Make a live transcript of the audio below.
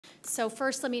So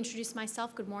first, let me introduce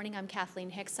myself. Good morning, I'm Kathleen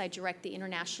Hicks. I direct the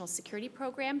International Security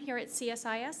Program here at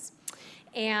CSIS.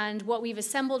 And what we've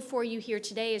assembled for you here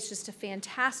today is just a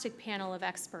fantastic panel of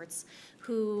experts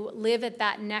who live at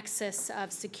that nexus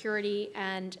of security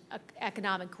and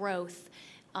economic growth.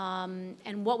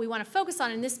 And what we want to focus on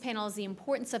in this panel is the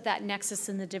importance of that nexus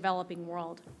in the developing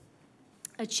world.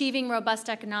 Achieving robust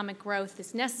economic growth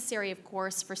is necessary, of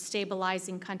course, for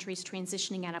stabilizing countries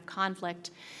transitioning out of conflict.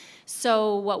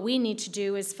 So what we need to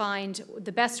do is find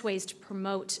the best ways to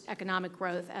promote economic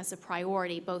growth as a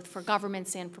priority, both for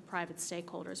governments and for private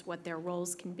stakeholders, what their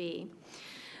roles can be.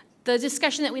 The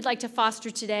discussion that we'd like to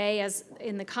foster today, as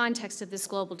in the context of this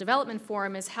Global Development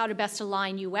Forum, is how to best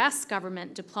align U.S.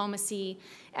 government diplomacy,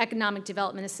 economic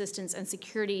development assistance, and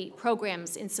security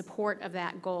programs in support of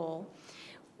that goal.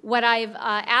 What I've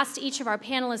asked each of our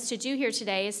panelists to do here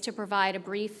today is to provide a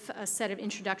brief set of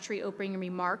introductory opening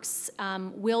remarks.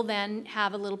 We'll then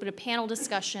have a little bit of panel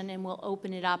discussion, and we'll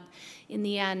open it up in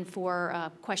the end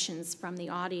for questions from the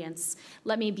audience.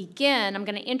 Let me begin. I'm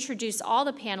going to introduce all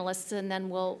the panelists, and then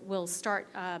we'll start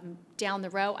down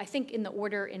the row, I think in the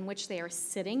order in which they are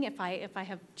sitting, if I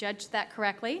have judged that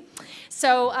correctly.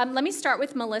 So let me start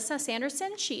with Melissa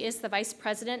Sanderson. She is the Vice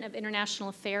President of International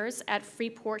Affairs at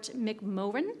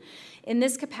Freeport-McMoRan. In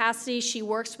this capacity, she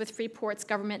works with Freeport's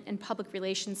government and public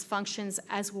relations functions,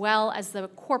 as well as the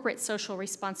Corporate Social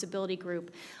Responsibility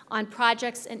Group, on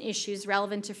projects and issues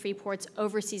relevant to Freeport's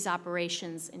overseas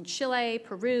operations in Chile,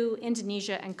 Peru,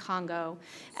 Indonesia, and Congo,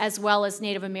 as well as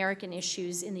Native American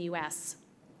issues in the U.S.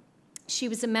 She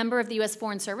was a member of the U.S.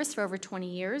 Foreign Service for over 20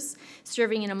 years,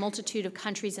 serving in a multitude of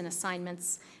countries and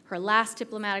assignments. Her last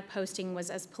diplomatic posting was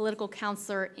as political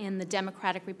counselor in the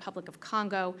Democratic Republic of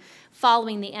Congo,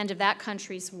 following the end of that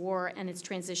country's war and its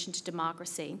transition to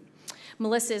democracy.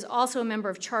 Melissa is also a member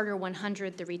of Charter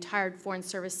 100, the Retired Foreign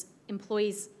Service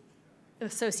Employees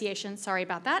Association, sorry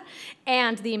about that,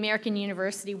 and the American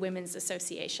University Women's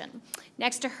Association.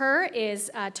 Next to her is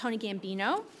Tony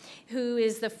Gambino, who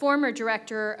is the former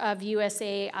director of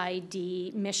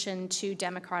USAID mission to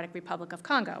Democratic Republic of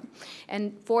Congo.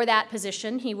 And for that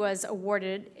position, he was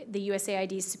awarded the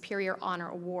USAID's Superior Honor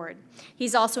Award.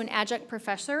 He's also an adjunct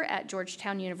professor at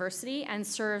Georgetown University and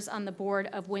serves on the board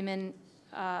of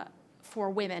for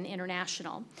Women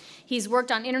International. He's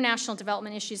worked on international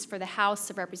development issues for the House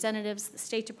of Representatives, the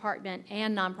State Department,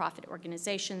 and nonprofit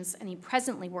organizations, and he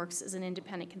presently works as an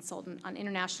independent consultant on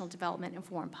international development and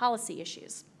foreign policy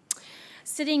issues.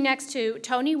 Sitting next to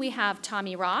Tony, we have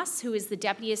Tommy Ross, who is the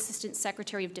Deputy Assistant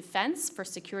Secretary of Defense for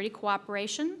Security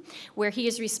Cooperation, where he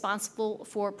is responsible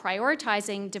for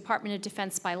prioritizing Department of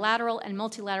Defense bilateral and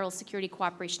multilateral security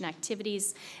cooperation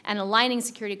activities and aligning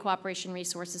security cooperation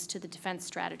resources to the defense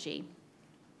strategy.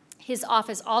 His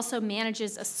office also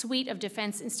manages a suite of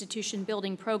defense institution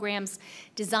building programs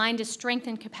designed to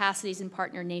strengthen capacities in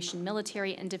partner nation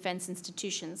military and defense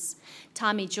institutions.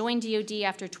 Tommy joined DoD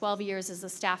after 12 years as a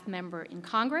staff member in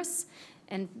Congress,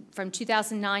 and from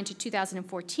 2009 to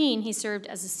 2014, he served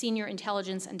as a senior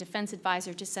intelligence and defense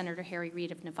advisor to Senator Harry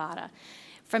Reid of Nevada.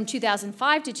 From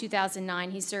 2005 to 2009,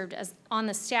 he served as on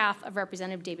the staff of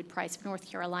Representative David Price of North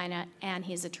Carolina, and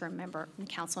he is a term member in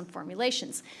the Council on Foreign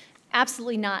Relations.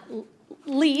 Absolutely not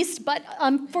least, but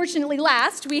unfortunately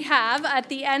last, we have at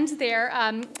the end there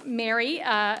Mary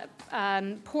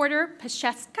Porter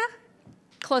Peschka.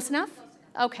 Close enough?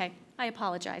 Okay, I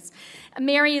apologize.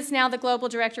 Mary is now the Global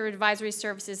Director of Advisory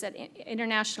Services at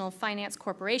International Finance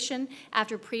Corporation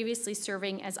after previously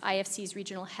serving as IFC's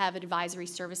Regional Head of Advisory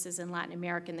Services in Latin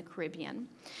America and the Caribbean.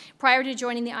 Prior to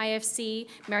joining the IFC,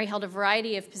 Mary held a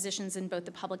variety of positions in both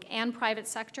the public and private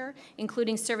sector,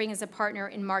 including serving as a partner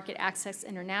in Market Access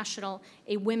International,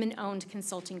 a women-owned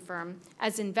consulting firm,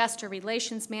 as Investor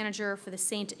Relations Manager for the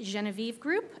St. Genevieve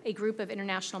Group, a group of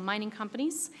international mining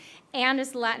companies, and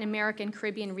as the Latin American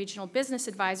Caribbean Regional Business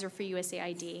Advisor for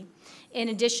USAID. In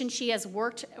addition, she has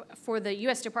worked for the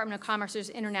U.S. Department of Commerce's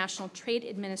International Trade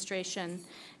Administration,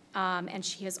 and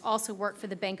she has also worked for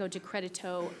the Banco de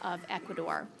Credito of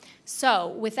Ecuador. So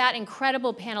with that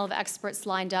incredible panel of experts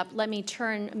lined up, let me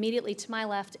turn immediately to my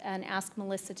left and ask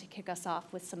Melissa to kick us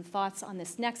off with some thoughts on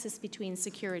this nexus between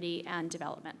security and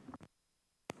development.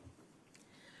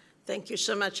 Thank you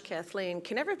so much, Kathleen.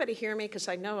 Can everybody hear me? Because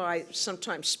I know I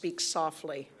sometimes speak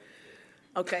softly.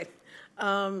 Okay.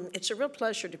 It's a real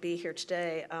pleasure to be here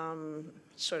today,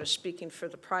 sort of speaking for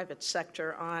the private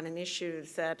sector on an issue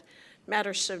that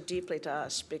matters so deeply to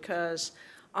us, because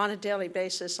on a daily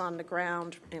basis on the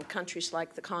ground in countries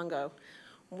like the Congo,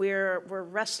 we're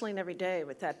wrestling every day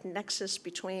with that nexus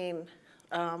between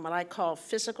what I call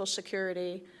physical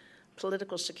security,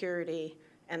 political security,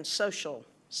 and social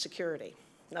security.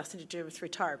 nothing to do with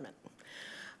retirement.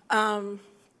 And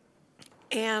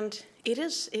it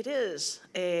is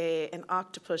an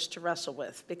octopus to wrestle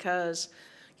with because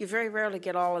you very rarely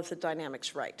get all of the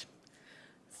dynamics right.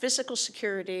 Physical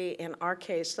security, in our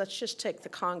case, let's just take the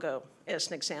Congo as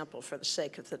an example for the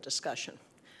sake of the discussion.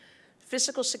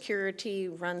 Physical security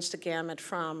runs the gamut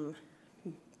from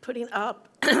putting up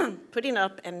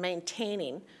and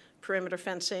maintaining perimeter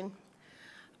fencing,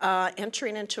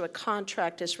 entering into a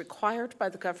contract as required by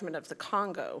the government of the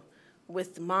Congo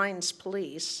with the mines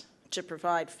police to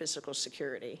provide physical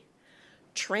security,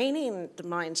 training the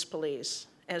mines police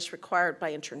as required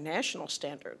by international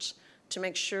standards to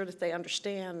make sure that they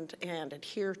understand and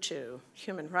adhere to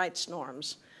human rights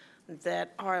norms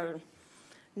that are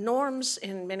norms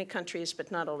in many countries, but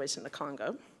not always in the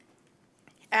Congo,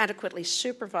 adequately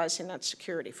supervising that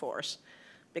security force,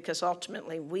 because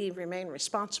ultimately we remain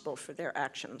responsible for their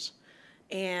actions,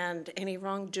 and any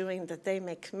wrongdoing that they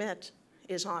may commit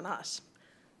is on us.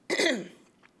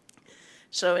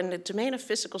 So in the domain of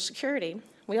physical security,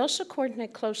 we also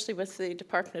coordinate closely with the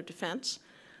Department of Defense.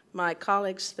 My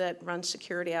colleagues that run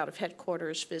security out of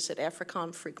headquarters visit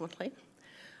AFRICOM frequently.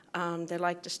 They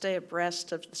like to stay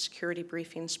abreast of the security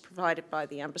briefings provided by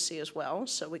the embassy as well,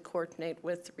 so we coordinate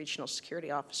with the regional security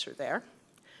officer there.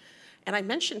 And I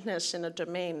mentioned this in a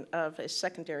domain of a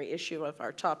secondary issue of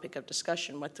our topic of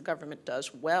discussion, what the government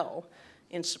does well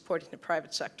in supporting the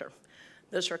private sector.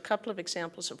 Those are a couple of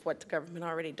examples of what the government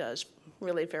already does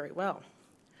really very well.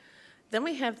 Then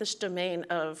we have this domain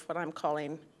of what I'm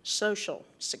calling social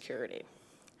security.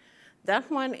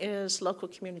 That one is local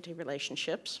community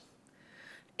relationships.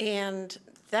 And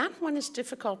that one is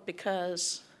difficult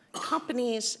because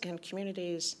companies and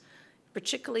communities,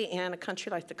 particularly in a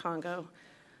country like the Congo,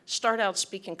 start out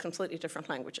speaking completely different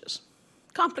languages,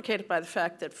 complicated by the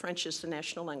fact that French is the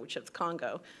national language of the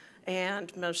Congo,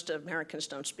 and most Americans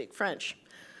don't speak French.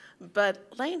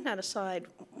 But laying that aside,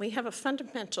 we have a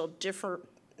fundamental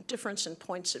difference in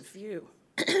points of view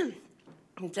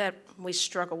that we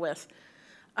struggle with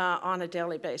on a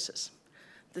daily basis.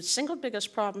 The single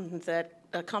biggest problem that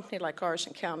a company like ours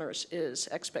encounters is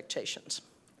expectations.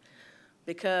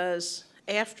 Because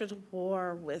after the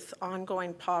war, with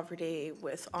ongoing poverty,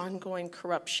 with ongoing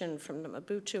corruption from the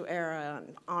Mobutu era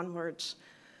and onwards,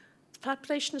 the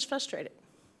population is frustrated.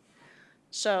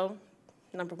 So,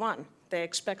 number one, they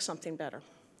expect something better.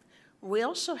 We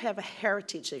also have a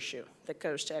heritage issue that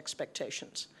goes to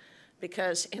expectations,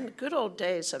 because in the good old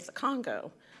days of the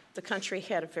Congo, the country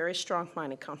had a very strong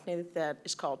mining company that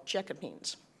is called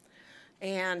Jacobins.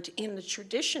 And in the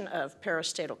tradition of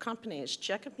parastatal companies,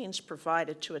 Jacobins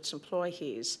provided to its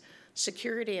employees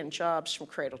security and jobs from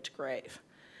cradle to grave.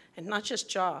 And not just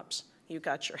jobs, you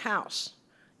got your house,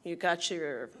 you got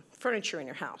your furniture in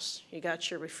your house, you got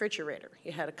your refrigerator,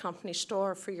 you had a company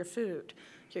store for your food,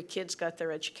 your kids got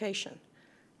their education.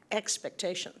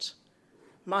 Expectations.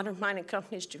 Modern mining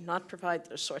companies do not provide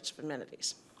those sorts of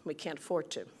amenities. We can't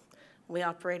afford to. We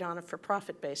operate on a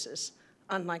for-profit basis,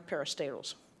 unlike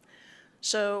parastatals.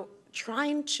 So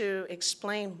trying to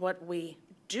explain what we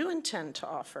do intend to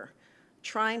offer,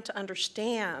 trying to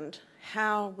understand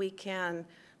how we can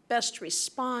best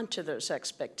respond to those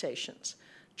expectations,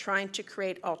 trying to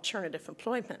create alternative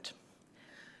employment.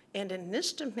 And in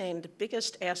this domain, the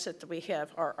biggest asset that we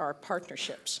have are our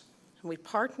partnerships. We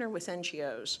partner with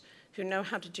NGOs who know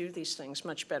how to do these things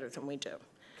much better than we do.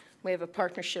 We have a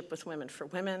partnership with Women for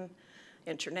Women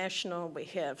International. We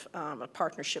have a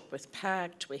partnership with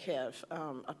PACT. We have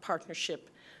a partnership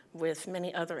with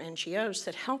many other NGOs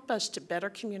that help us to better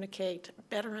communicate,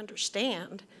 better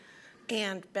understand,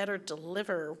 and better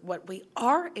deliver what we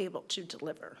are able to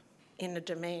deliver in the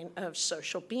domain of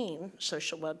social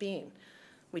well-being.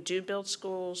 We do build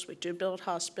schools, we do build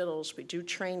hospitals, we do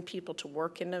train people to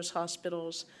work in those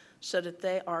hospitals so that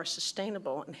they are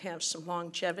sustainable and have some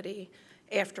longevity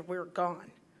after we're gone.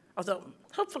 Although,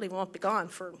 hopefully we won't be gone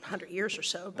for 100 years or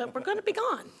so, but we're going to be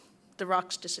gone. The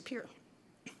rocks disappear.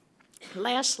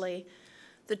 Lastly,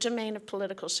 the domain of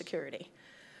political security.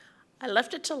 I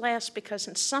left it to last because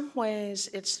in some ways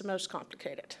it's the most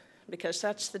complicated, because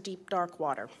that's the deep, dark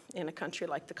water in a country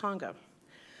like the Congo.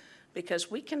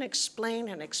 Because we can explain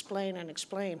and explain and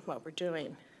explain what we're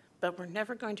doing, but we're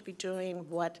never going to be doing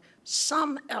what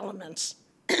some elements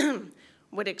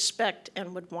would expect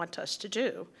and would want us to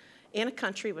do in a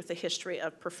country with a history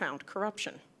of profound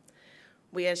corruption.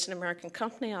 We, as an American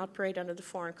company, operate under the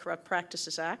Foreign Corrupt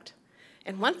Practices Act.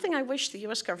 And one thing I wish the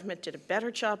US government did a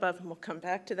better job of, and we'll come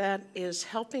back to that, is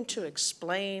helping to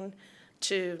explain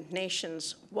to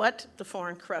nations what the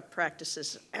Foreign Corrupt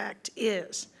Practices Act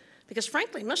is. Because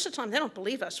frankly, most of the time they don't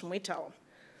believe us when we tell them.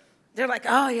 They're like,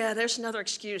 oh yeah, there's another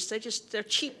excuse. They're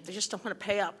cheap. They just don't want to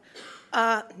pay up.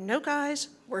 No, guys,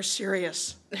 we're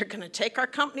serious. They're going to take our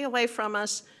company away from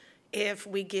us if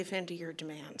we give in to your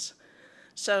demands.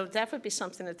 So that would be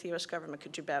something that the U.S. government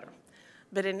could do better.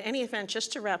 But in any event,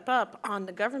 just to wrap up, on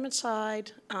the government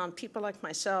side, people like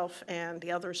myself and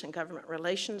the others in government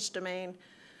relations domain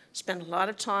spend a lot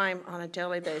of time on a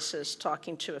daily basis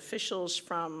talking to officials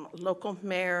from local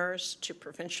mayors to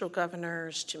provincial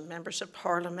governors to members of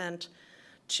parliament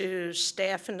to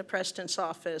staff in the president's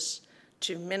office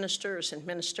to ministers and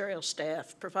ministerial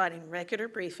staff, providing regular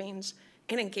briefings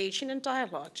and engaging in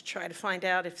dialogue to try to find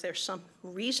out if there's some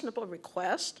reasonable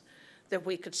request that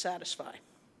we could satisfy.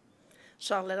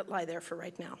 So I'll let it lie there for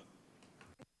right now.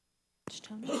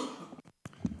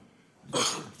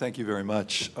 Thank you very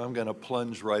much. I'm going to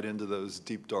plunge right into those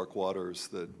deep, dark waters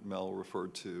that Mel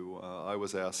referred to. I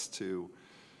was asked to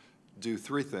do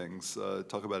three things.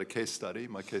 Talk about a case study.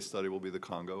 My case study will be the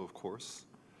Congo, of course.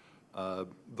 The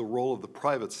role of the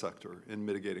private sector in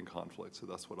mitigating conflict, so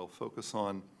that's what I'll focus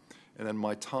on. And then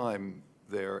my time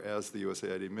there as the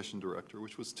USAID mission director,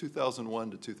 which was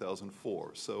 2001 to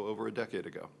 2004, so over a decade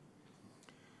ago.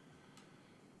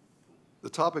 The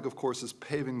topic, of course, is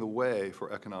paving the way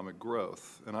for economic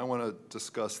growth, and I want to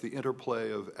discuss the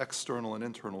interplay of external and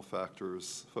internal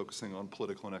factors focusing on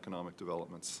political and economic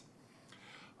developments.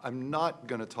 I'm not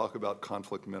going to talk about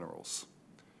conflict minerals,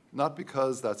 not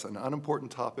because that's an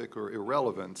unimportant topic or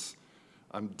irrelevant.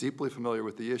 I'm deeply familiar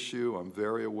with the issue. I'm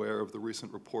very aware of the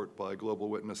recent report by Global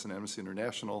Witness and Amnesty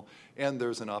International, and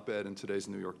there's an op-ed in today's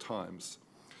New York Times.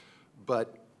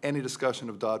 But any discussion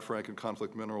of Dodd-Frank and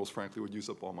conflict minerals, frankly, would use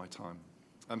up all my time.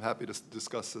 I'm happy to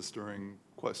discuss this during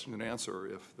question and answer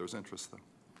if there's interest, though.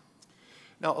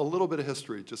 Now, a little bit of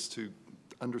history just to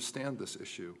understand this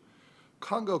issue.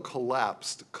 Congo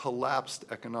collapsed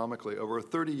economically over a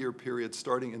 30-year period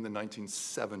starting in the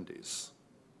 1970s.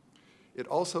 It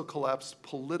also collapsed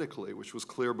politically, which was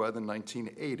clear by the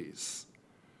 1980s.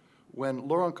 When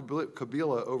Laurent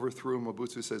Kabila overthrew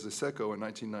Mobutu Sese Seko in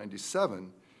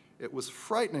 1997, it was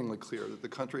frighteningly clear that the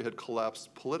country had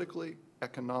collapsed politically,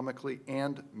 economically,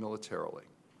 and militarily.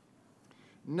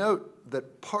 Note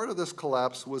that part of this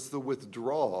collapse was the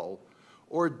withdrawal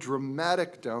or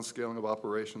dramatic downscaling of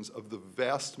operations of the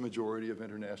vast majority of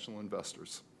international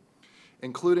investors,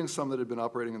 including some that had been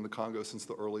operating in the Congo since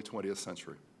the early 20th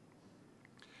century.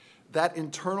 That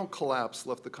internal collapse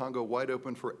left the Congo wide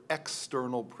open for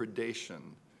external predation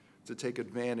to take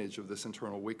advantage of this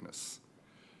internal weakness.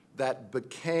 That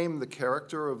became the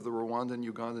character of the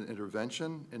Rwandan-Ugandan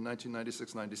intervention in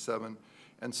 1996-97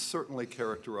 and certainly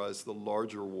characterized the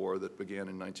larger war that began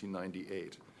in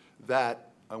 1998.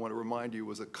 That, I want to remind you,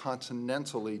 was a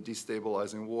continentally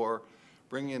destabilizing war,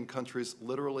 bringing in countries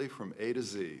literally from A to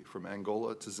Z, from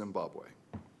Angola to Zimbabwe.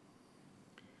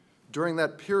 During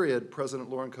that period, President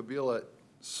Laurent Kabila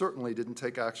certainly didn't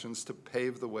take actions to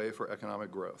pave the way for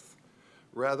economic growth.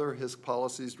 Rather, his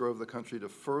policies drove the country to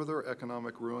further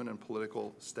economic ruin and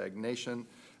political stagnation.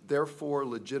 Therefore,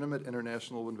 legitimate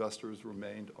international investors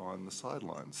remained on the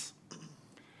sidelines.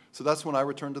 So that's when I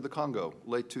returned to the Congo,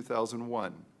 late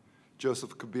 2001.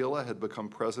 Joseph Kabila had become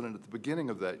president at the beginning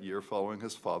of that year following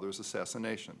his father's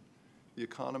assassination. The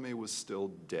economy was still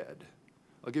dead.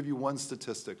 I'll give you one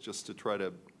statistic just to try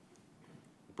to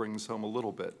bring this home a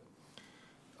little bit.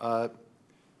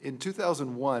 In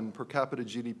 2001, per capita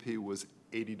GDP was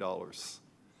 $80.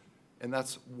 And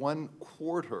that's one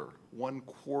quarter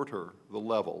the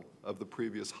level of the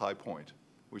previous high point,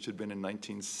 which had been in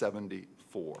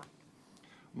 1974.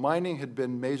 Mining had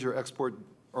been major export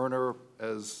earner,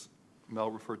 as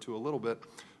Mel referred to a little bit,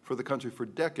 for the country for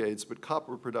decades, but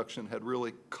copper production had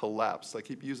really collapsed. I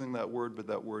keep using that word, but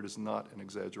that word is not an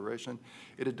exaggeration.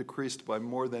 It had decreased by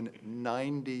more than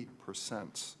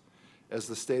 90% as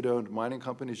the state-owned mining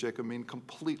company Gécamine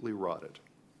completely rotted.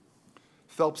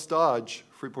 Phelps Dodge,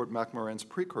 Freeport-McMoRan's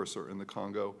precursor in the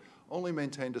Congo, only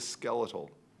maintained a skeletal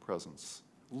presence.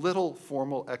 Little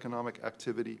formal economic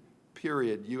activity,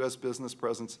 period. U.S. business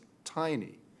presence,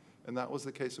 tiny. And that was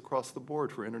the case across the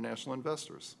board for international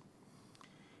investors.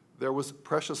 There was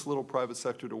precious little private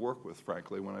sector to work with,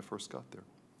 frankly, when I first got there.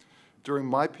 During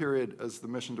my period as the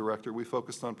mission director, we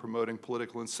focused on promoting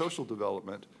political and social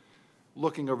development,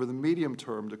 looking over the medium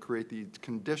term to create the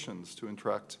conditions to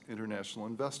attract international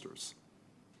investors.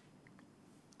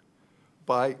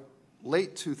 By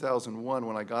late 2001,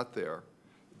 when I got there,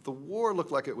 the war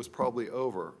looked like it was probably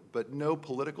over, but no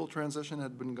political transition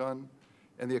had begun,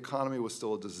 and the economy was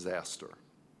still a disaster.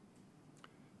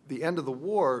 The end of the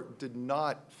war did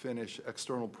not finish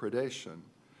external predation,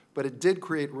 but it did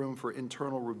create room for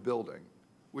internal rebuilding,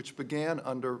 which began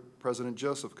under President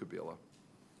Joseph Kabila.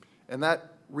 And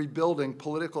that rebuilding,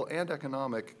 political and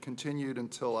economic, continued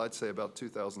until, I'd say, about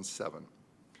 2007.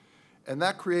 And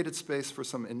that created space for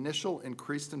some initial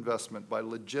increased investment by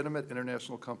legitimate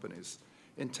international companies,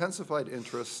 intensified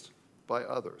interest by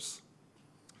others.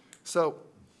 So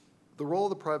the role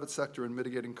of the private sector in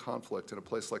mitigating conflict in a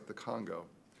place like the Congo,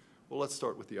 well, let's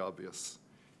start with the obvious.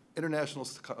 International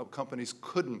companies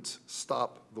couldn't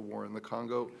stop the war in the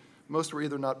Congo. Most were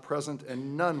either not present,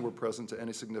 and none were present to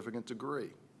any significant degree.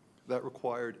 That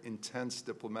required intense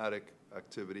diplomatic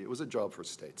activity. It was a job for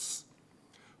states.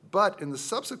 But in the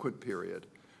subsequent period,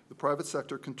 the private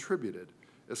sector contributed,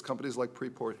 as companies like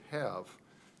Freeport have,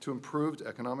 to improved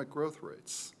economic growth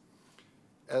rates.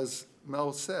 As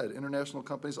Mel said, international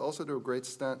companies also to a great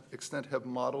extent have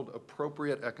modeled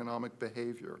appropriate economic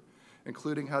behavior,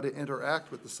 including how to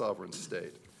interact with the sovereign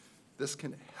state. This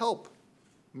can help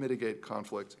mitigate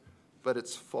conflict, but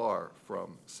it's far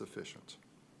from sufficient.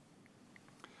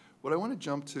 What I want to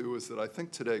jump to is that I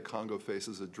think today Congo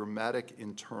faces a dramatic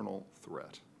internal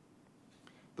threat.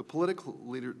 The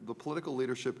political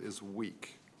leadership is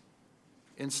weak.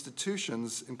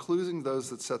 Institutions, including those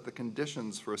that set the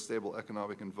conditions for a stable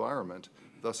economic environment,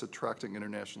 thus attracting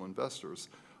international investors,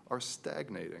 are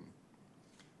stagnating.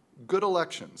 Good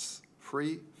elections,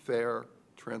 free, fair,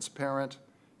 transparent,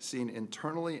 seen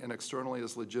internally and externally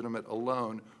as legitimate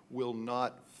alone, will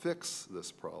not fix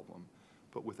this problem.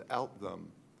 But without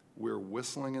them, we're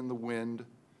whistling in the wind,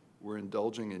 we're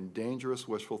indulging in dangerous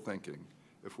wishful thinking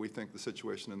if we think the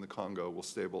situation in the Congo will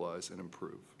stabilize and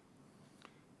improve.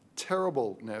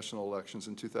 Terrible national elections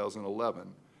in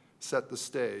 2011 set the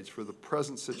stage for the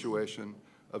present situation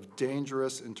of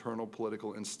dangerous internal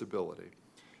political instability.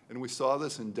 And we saw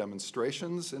this in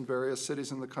demonstrations in various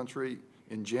cities in the country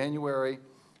in January,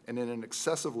 and in an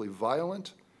excessively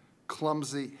violent,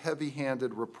 clumsy,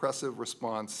 heavy-handed, repressive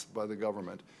response by the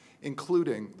government,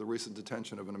 including the recent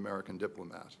detention of an American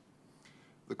diplomat.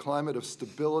 The climate of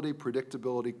stability,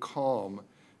 predictability, calm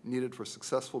needed for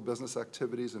successful business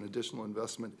activities and additional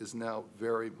investment is now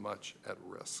very much at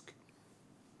risk.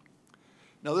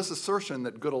 Now, this assertion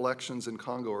that good elections in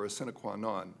Congo are a sine qua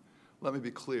non, let me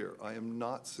be clear, I am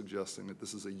not suggesting that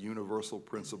this is a universal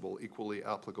principle equally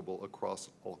applicable across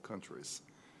all countries.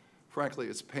 Frankly,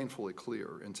 it's painfully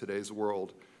clear in today's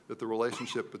world that the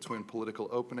relationship between political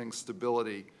opening,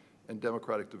 stability, and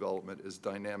democratic development is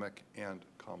dynamic and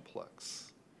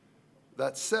complex.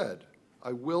 That said,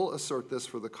 I will assert this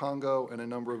for the Congo and a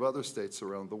number of other states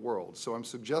around the world. So I'm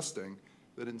suggesting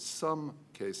that in some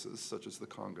cases, such as the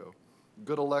Congo,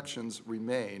 good elections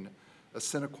remain a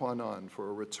sine qua non for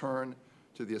a return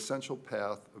to the essential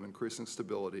path of increasing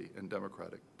stability and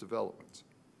democratic development.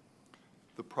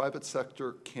 The private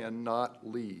sector cannot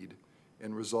lead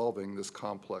in resolving this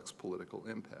complex political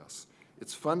impasse.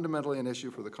 It's fundamentally an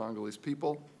issue for the Congolese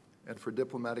people and for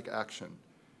diplomatic action,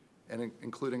 and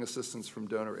including assistance from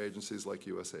donor agencies like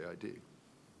USAID.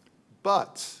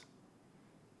 But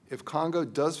if Congo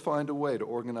does find a way to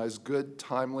organize good,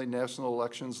 timely national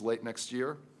elections late next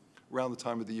year, around the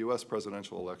time of the US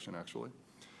presidential election, actually,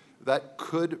 that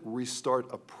could restart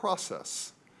a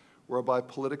process whereby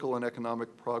political and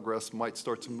economic progress might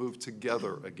start to move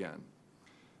together again.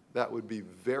 That would be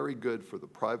very good for the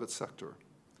private sector.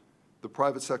 The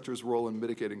private sector's role in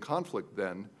mitigating conflict,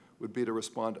 then, would be to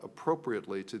respond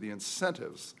appropriately to the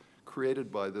incentives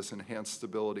created by this enhanced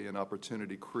stability and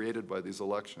opportunity created by these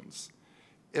elections,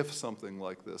 if something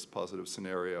like this positive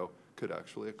scenario could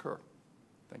actually occur.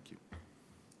 Thank you.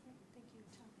 Thank you,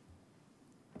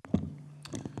 Tom.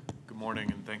 Good morning,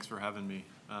 and thanks for having me.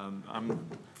 I'm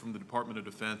from the Department of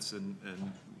Defense and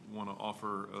want to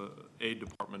offer a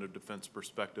Department of Defense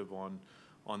perspective on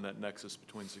that nexus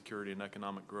between security and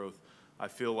economic growth. I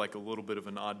feel like a little bit of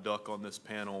an odd duck on this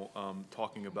panel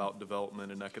talking about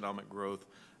development and economic growth.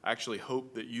 I actually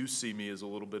hope that you see me as a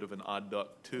little bit of an odd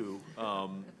duck too.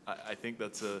 I think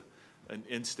that's an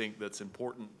instinct that's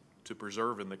important to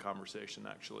preserve in the conversation,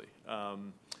 actually.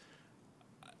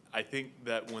 I think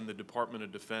that when the Department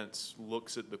of Defense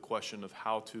looks at the question of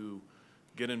how to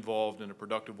get involved in a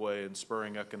productive way in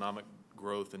spurring economic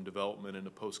growth and development in a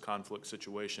post-conflict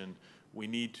situation, we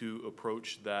need to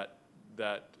approach that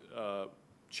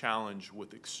challenge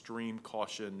with extreme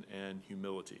caution and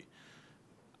humility.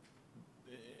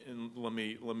 And let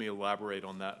me elaborate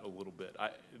on that a little bit.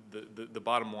 The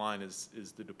bottom line is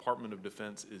the Department of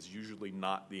Defense is usually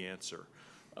not the answer.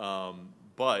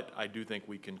 But I do think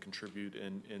we can contribute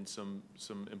in some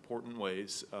important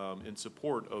ways in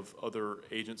support of other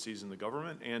agencies in the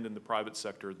government and in the private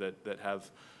sector that have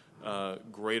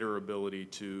greater ability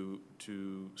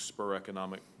to spur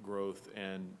economic growth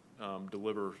and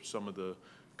deliver some of the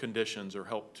conditions or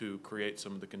help to create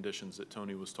some of the conditions that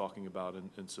Tony was talking about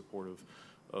in support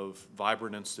of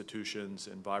vibrant institutions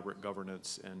and vibrant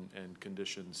governance and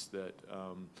conditions that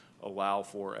allow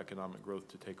for economic growth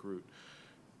to take root.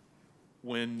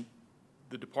 When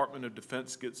the Department of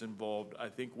Defense gets involved, I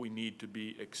think we need to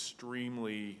be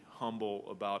extremely humble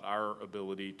about our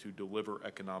ability to deliver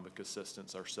economic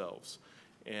assistance ourselves.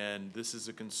 And this is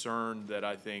a concern that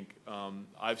I think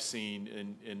I've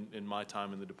seen in my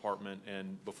time in the department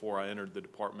and before I entered the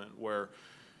department, where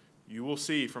you will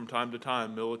see from time to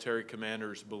time military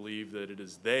commanders believe that it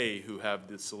is they who have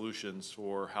the solutions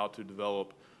for how to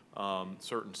develop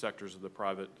certain sectors of the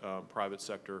private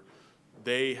sector.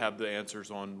 They have the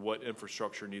answers on what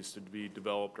infrastructure needs to be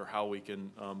developed or how we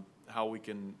can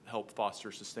help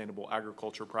foster sustainable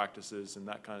agriculture practices and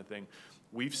that kind of thing.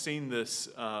 We've seen this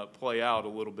play out a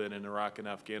little bit in Iraq and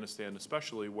Afghanistan,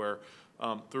 especially where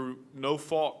through no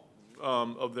fault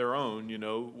of their own, you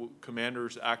know,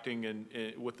 commanders acting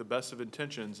with the best of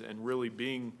intentions and really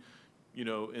being, you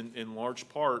know, in large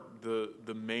part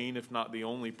the main, if not the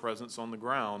only presence on the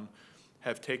ground,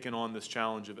 have taken on this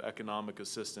challenge of economic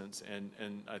assistance,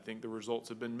 and I think the results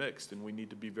have been mixed, and we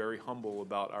need to be very humble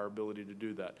about our ability to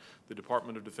do that. The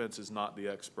Department of Defense is not the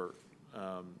expert,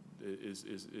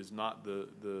 is not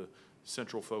the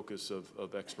central focus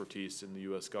of expertise in the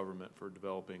U.S. government for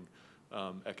developing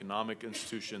economic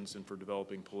institutions and for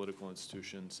developing political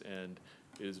institutions, and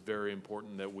it is very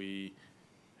important that we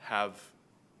have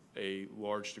a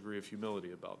large degree of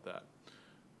humility about that.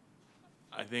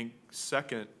 I think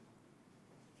second,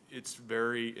 it's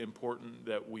very important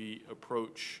that we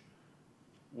approach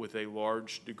with a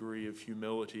large degree of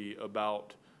humility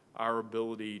about our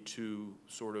ability to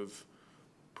sort of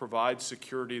provide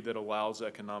security that allows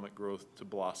economic growth to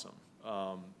blossom.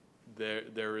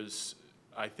 There is,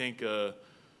 I think, a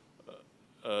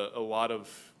lot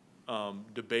of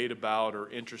debate about or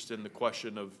interest in the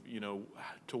question of, you know,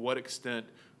 to what extent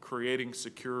creating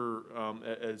secure,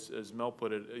 as Mel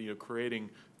put it, you know, creating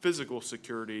physical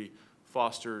security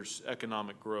fosters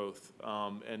economic growth,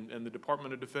 and the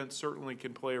Department of Defense certainly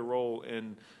can play a role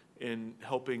in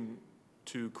helping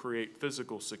to create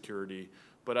physical security,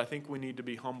 but I think we need to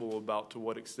be humble about to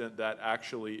what extent that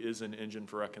actually is an engine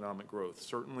for economic growth.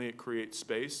 Certainly it creates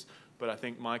space, but I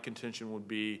think my contention would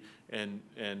be, and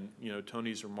you know,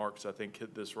 Tony's remarks I think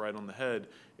hit this right on the head,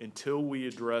 until we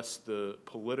address the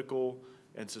political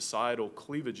and societal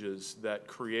cleavages that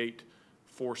create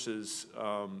forces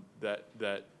that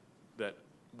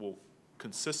will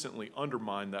consistently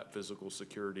undermine that physical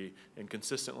security and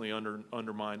consistently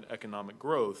undermine economic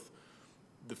growth,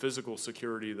 the physical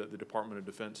security that the Department of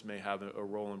Defense may have a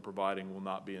role in providing will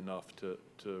not be enough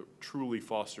to truly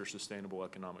foster sustainable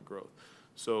economic growth.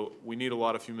 So we need a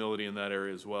lot of humility in that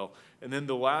area as well. And then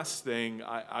the last thing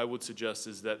I would suggest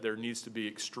is that there needs to be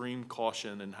extreme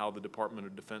caution in how the Department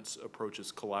of Defense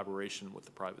approaches collaboration with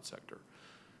the private sector.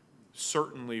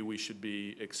 Certainly we should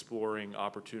be exploring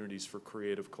opportunities for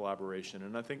creative collaboration,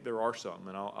 and I think there are some,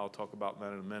 and I'll talk about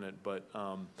that in a minute, but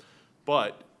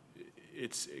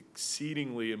it's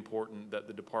exceedingly important that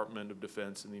the Department of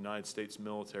Defense and the United States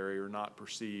military are not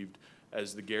perceived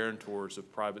as the guarantors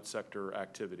of private sector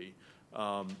activity,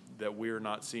 that we are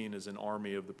not seen as an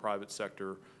army of the private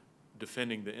sector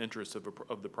defending the interests of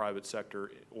the private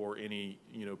sector or any,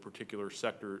 you know, particular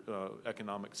sector,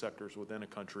 economic sectors within a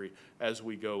country as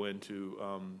we go into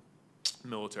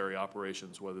military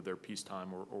operations, whether they're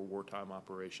peacetime or wartime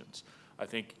operations. I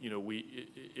think, you know,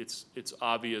 it's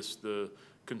obvious the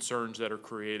concerns that are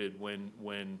created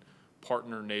when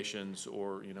partner nations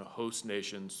or, you know, host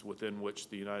nations within which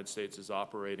the United States is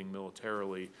operating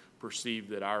militarily perceive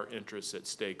that our interests at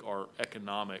stake are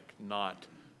economic, not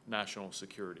national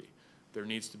security. There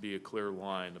needs to be a clear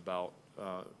line about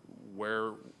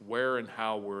where and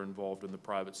how we're involved in the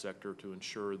private sector to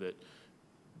ensure that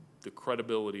the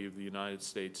credibility of the United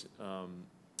States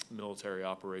military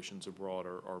operations abroad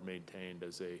are maintained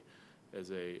as a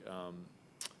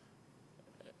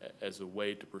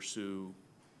way to pursue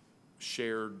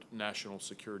shared national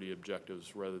security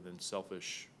objectives rather than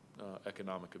selfish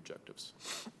economic objectives.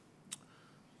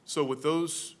 So with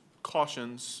those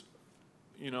cautions,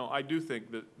 you know, I do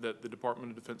think that the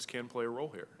Department of Defense can play a role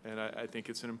here, and I think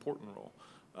it's an important role.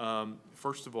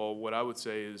 First of all, what I would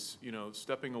say is, you know,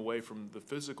 stepping away from the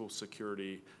physical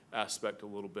security aspect a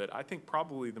little bit, I think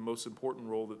probably the most important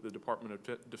role that the Department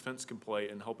of Defense can play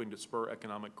in helping to spur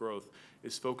economic growth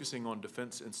is focusing on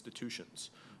defense institutions.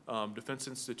 Defense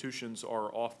institutions are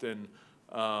often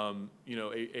you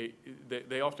know,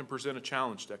 they often present a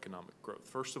challenge to economic growth.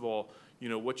 First of all, you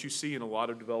know, what you see in a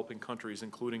lot of developing countries,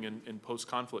 including in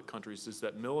post-conflict countries, is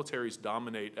that militaries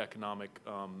dominate economic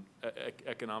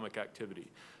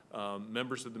activity.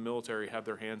 Members of the military have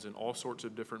their hands in all sorts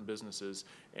of different businesses,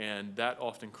 and that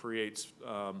often creates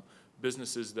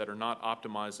businesses that are not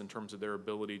optimized in terms of their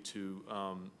ability to,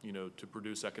 you know, to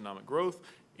produce economic growth,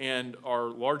 and are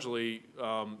largely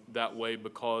that way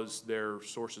because they're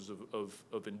sources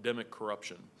of endemic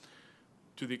corruption.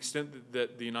 To the extent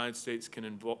that the United States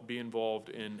can be involved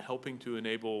in helping to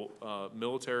enable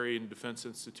military and defense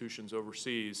institutions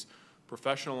overseas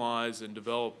professionalize and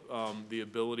develop the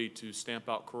ability to stamp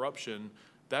out corruption,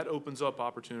 that opens up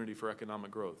opportunity for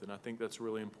economic growth. And I think that's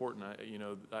really important.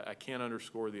 I can't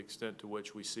underscore the extent to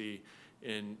which we see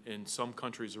in some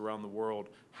countries around the world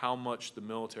how much the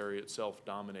military itself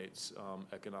dominates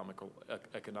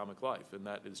economic life, and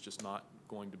that is just not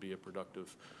going to be a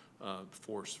productive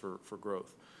force for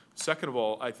growth. Second of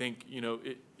all, I think, you know,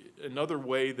 another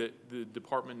way that the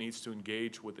department needs to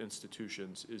engage with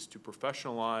institutions is to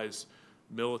professionalize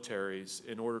militaries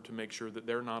in order to make sure that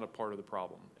they're not a part of the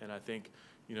problem. And I think,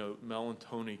 you know, Mel and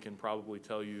Tony can probably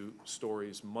tell you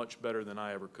stories much better than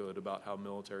I ever could about how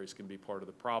militaries can be part of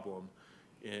the problem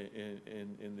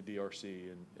in the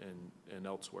DRC and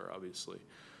elsewhere, obviously.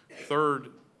 Third,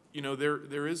 you know,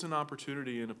 there is an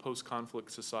opportunity in a post-conflict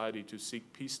society to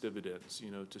seek peace dividends, you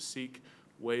know, to seek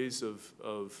ways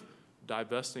of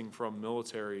divesting from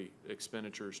military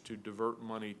expenditures to divert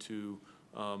money to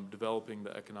developing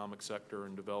the economic sector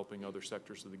and developing other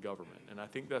sectors of the government. And I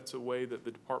think that's a way that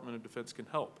the Department of Defense can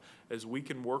help, as we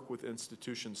can work with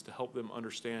institutions to help them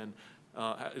understand,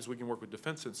 as we can work with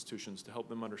defense institutions to help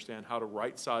them understand how to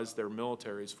right-size their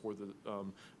militaries for the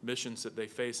missions that they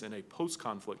face in a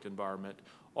post-conflict environment.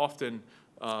 Often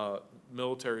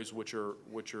militaries which are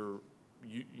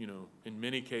you know, in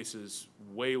many cases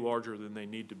way larger than they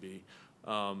need to be,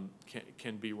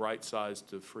 can be right-sized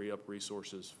to free up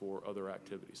resources for other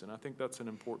activities. And I think that's an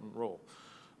important role.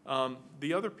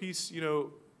 The other piece, you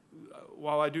know,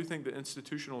 while I do think the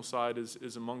institutional side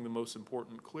is among the most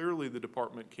important, clearly the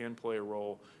department can play a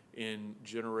role in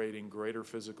generating greater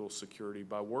physical security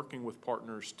by working with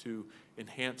partners to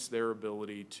enhance their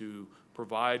ability to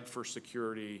provide for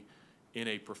security in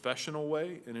a professional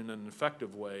way and in an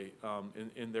effective way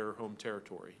in their home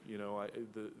territory. You know,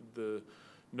 the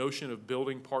notion of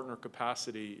building partner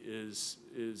capacity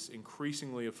is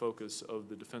increasingly a focus of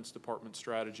the Defense Department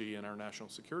strategy and our national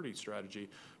security strategy,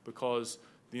 because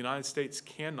the United States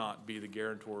cannot be the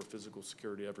guarantor of physical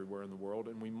security everywhere in the world,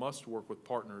 and we must work with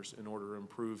partners in order to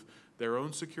improve their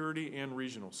own security and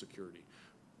regional security.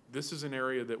 This is an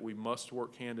area that we must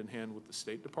work hand in hand with the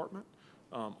State Department.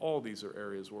 All these are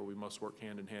areas where we must work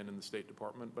hand in hand in the State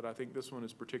Department, but I think this one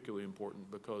is particularly important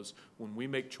because when we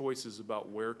make choices about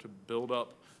where to build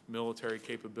up military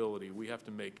capability, we have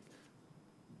to make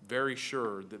very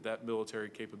sure that that military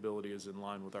capability is in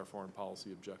line with our foreign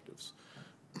policy objectives.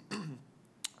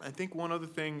 I think one other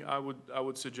thing I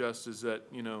would suggest is that,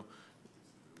 you know,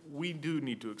 we do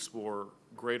need to explore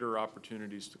greater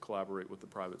opportunities to collaborate with the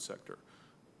private sector.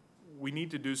 We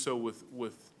need to do so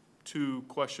with two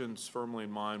questions firmly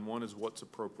in mind. One is what's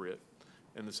appropriate,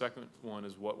 and the second one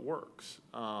is what works.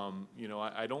 You know,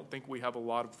 I don't think we have a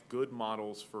lot of good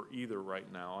models for either right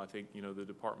now. I think, you know, the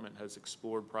department has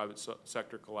explored private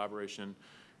sector collaboration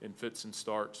in fits and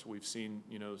starts. We've seen,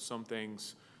 you know, some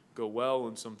things go well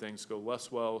and some things go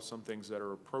less well, some things that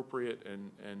are appropriate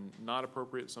and not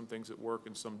appropriate, some things that work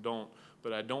and some don't.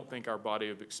 But I don't think our body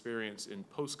of experience in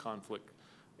post-conflict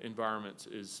environments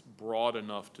is broad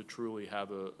enough to truly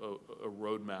have a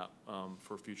roadmap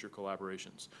for future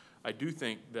collaborations. I do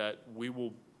think that we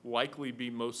will likely be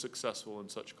most successful in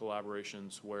such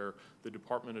collaborations where the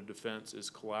Department of Defense is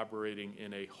collaborating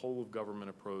in a whole-of-government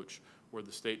approach where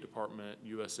the State Department,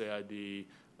 USAID,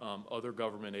 other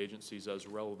government agencies as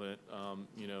relevant,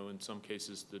 you know, in some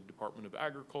cases the Department of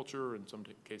Agriculture, in some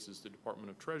cases the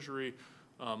Department of Treasury,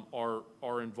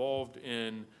 are involved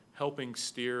in helping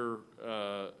steer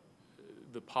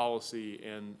the policy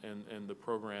and the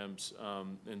programs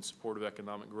in support of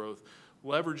economic growth,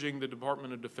 leveraging the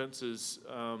Department of Defense's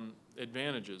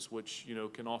advantages, which, you know,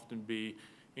 can often be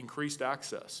increased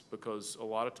access, because a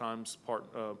lot of times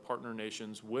partner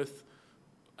nations with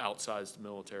outsized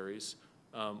militaries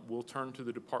will turn to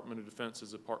the Department of Defense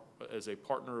as a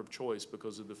partner of choice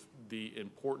because of the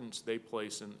importance they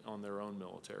place on their own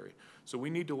military. So we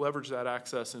need to leverage that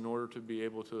access in order to be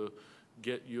able to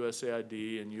get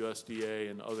USAID and USDA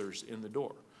and others in the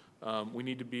door. We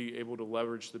need to be able to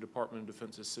leverage the Department of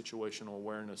Defense's situational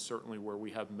awareness, certainly where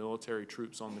we have military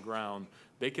troops on the ground.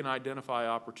 They can identify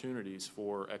opportunities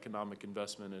for economic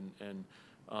investment and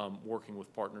working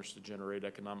with partners to generate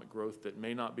economic growth that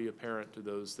may not be apparent to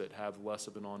those that have less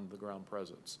of an on-the-ground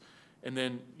presence. And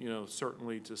then,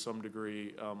 certainly to some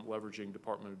degree, leveraging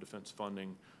Department of Defense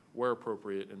funding where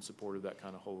appropriate in support of that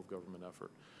kind of whole-of-government effort.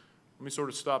 Let me sort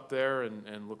of stop there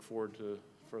and look forward to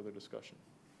further discussion.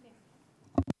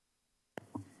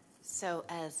 So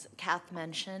as Kath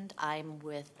mentioned, I'm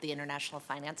with the International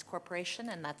Finance Corporation,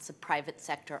 and that's a private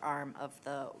sector arm of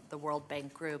the World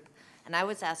Bank Group. And I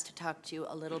was asked to talk to you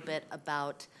a little bit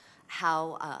about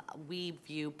how we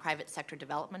view private sector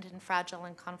development in fragile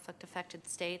and conflict-affected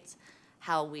states,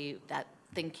 how that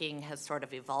thinking has sort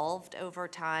of evolved over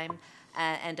time,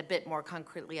 and a bit more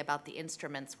concretely about the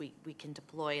instruments we can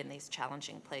deploy in these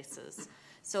challenging places.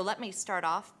 So let me start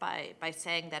off by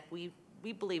saying that we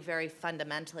believe very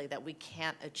fundamentally that we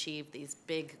can't achieve these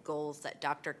big goals that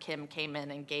Dr. Kim came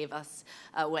in and gave us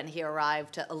when he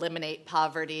arrived to eliminate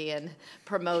poverty and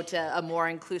promote a more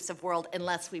inclusive world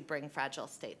unless we bring fragile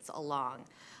states along.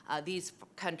 These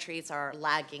countries are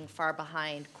lagging far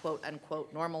behind, quote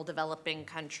unquote, normal developing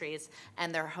countries,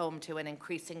 and they're home to an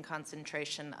increasing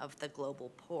concentration of the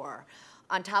global poor.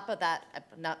 On top of that,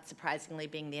 not surprisingly,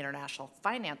 being the International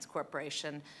Finance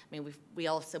Corporation, I mean, we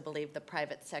also believe the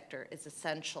private sector is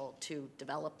essential to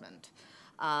development.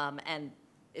 And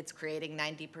it's creating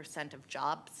 90% of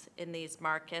jobs in these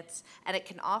markets. And it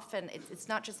can often, it's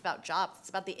not just about jobs, it's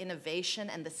about the innovation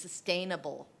and the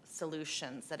sustainable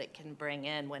solutions that it can bring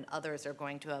in when others are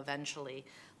going to eventually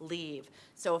leave.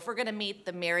 So if we're going to meet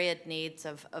the myriad needs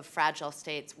of fragile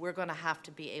states, we're going to have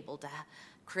to be able to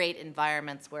create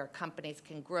environments where companies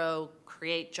can grow,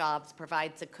 create jobs,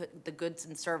 provide the goods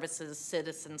and services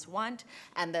citizens want,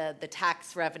 and the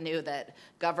tax revenue that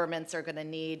governments are going to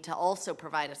need to also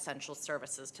provide essential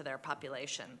services to their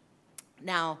population.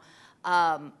 Now,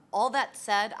 all that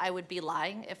said, I would be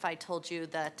lying if I told you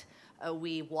that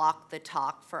we walk the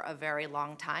talk for a very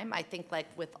long time. I think, like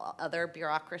with other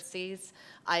bureaucracies,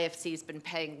 IFC's been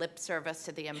paying lip service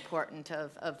to the importance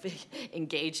of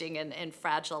engaging in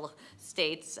fragile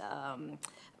states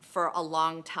for a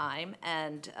long time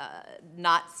and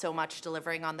not so much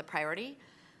delivering on the priority.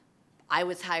 I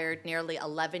was hired nearly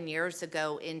 11 years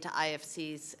ago into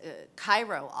IFC's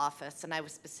Cairo office, and I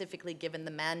was specifically given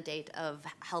the mandate of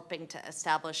helping to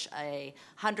establish a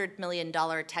 $100 million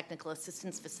technical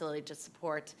assistance facility to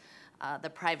support the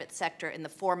private sector in the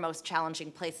four most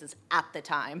challenging places at the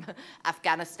time: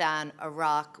 Afghanistan,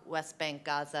 Iraq, West Bank,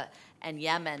 Gaza, and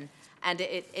Yemen. And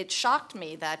it shocked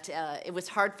me that it was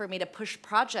hard for me to push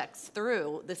projects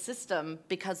through the system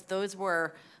because those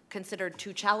were considered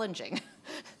too challenging.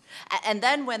 And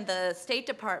then when the State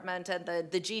Department and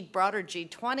the broader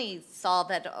G20 saw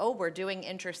that, oh, we're doing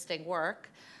interesting work,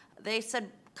 they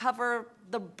said, cover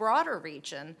the broader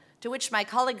region, to which my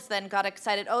colleagues then got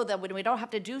excited, oh, that when we don't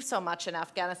have to do so much in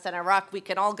Afghanistan and Iraq, we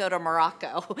can all go to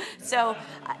Morocco. So,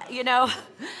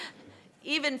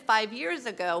 even 5 years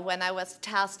ago, when I was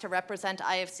tasked to represent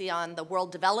IFC on the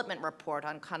World Development Report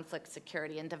on conflict,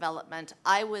 security, and development,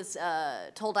 I was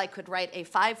told I could write a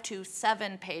 5 to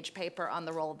 7 page paper on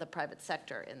the role of the private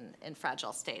sector in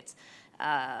fragile states.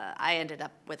 I ended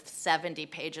up with 70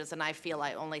 pages, and I feel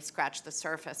I only scratched the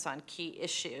surface on key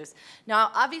issues. Now,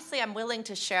 obviously, I'm willing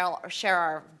to share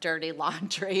our dirty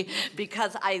laundry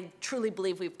because I truly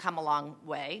believe we've come a long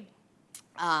way.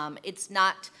 It's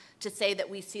not to say that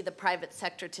we see the private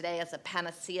sector today as a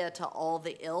panacea to all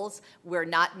the ills. We're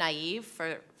not naive.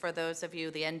 For those of you,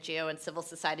 the NGO and civil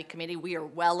society community, we are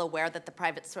well aware that the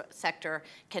private sector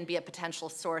can be a potential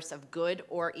source of good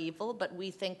or evil, but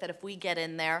we think that if we get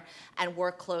in there and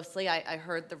work closely, I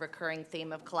heard the recurring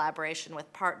theme of collaboration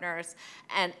with partners,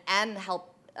 and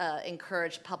help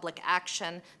encourage public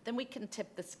action, then we can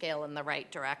tip the scale in the right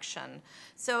direction.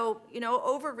 So,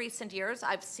 over recent years,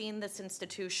 I've seen this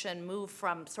institution move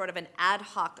from sort of an ad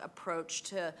hoc approach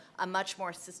to a much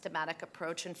more systematic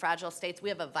approach in fragile states. We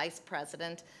have a vice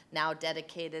president now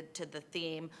dedicated to the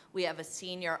theme. We have a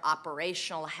senior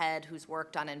operational head who's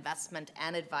worked on investment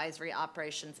and advisory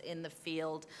operations in the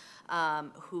field,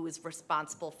 who is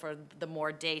responsible for the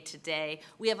more day-to-day.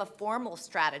 We have a formal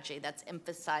strategy that's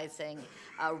emphasizing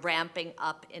ramping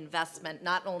up investment,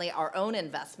 not only our own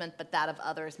investment, but that of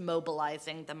others,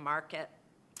 mobilizing the market.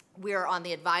 we're on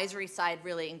the advisory side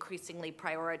really increasingly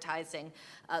prioritizing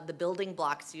the building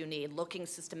blocks you need, looking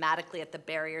systematically at the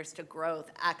barriers to growth,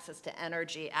 access to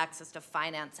energy, access to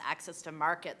finance, access to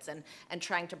markets, and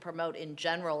trying to promote in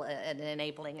general an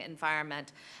enabling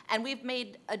environment. And we've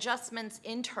made adjustments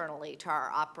internally to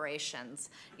our operations.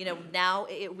 You know, now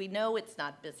we know it's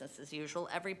not business as usual.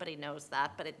 Everybody knows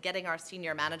that, but getting our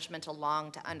senior management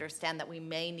along to understand that we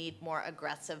may need more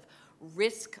aggressive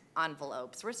risk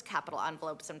envelopes, risk capital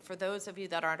envelopes. And for those of you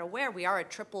that aren't aware, we are a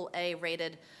AAA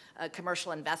rated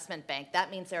commercial investment bank. That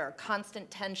means there are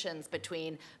constant tensions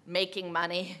between making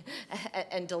money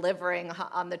and delivering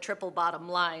on the triple bottom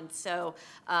line. So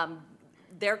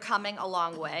they're coming a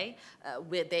long way.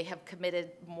 They have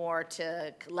committed more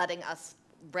to letting us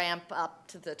ramp up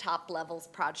to the top levels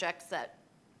projects that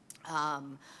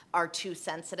are too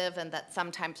sensitive and that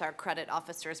sometimes our credit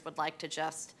officers would like to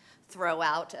just throw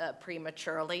out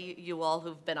prematurely. You all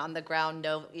who've been on the ground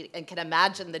know and can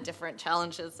imagine the different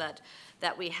challenges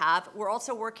that we have. We're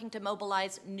also working to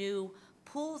mobilize new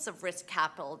pools of risk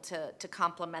capital to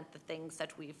complement the things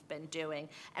that we've been doing.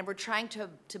 And we're trying to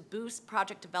boost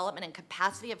project development and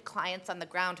capacity of clients on the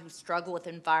ground who struggle with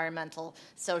environmental,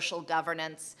 social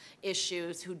governance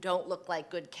issues, who don't look like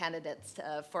good candidates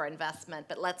for investment.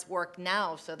 But let's work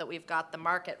now so that we've got the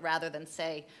market rather than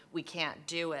say we can't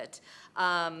do it.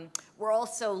 We're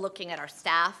also looking at our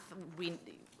staff.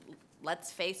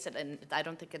 Let's face it, and I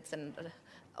don't think it's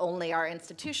only our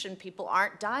institution, people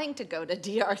aren't dying to go to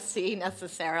DRC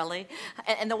necessarily.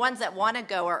 And the ones that want to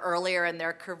go are earlier in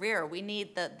their career. We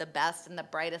need the best and the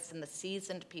brightest and the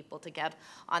seasoned people to get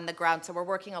on the ground. So we're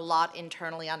working a lot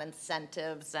internally on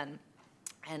incentives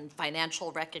and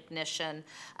financial recognition.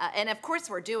 And of course,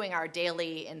 we're doing our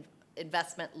daily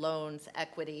investment loans,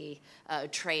 equity,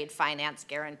 trade finance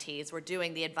guarantees. We're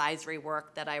doing the advisory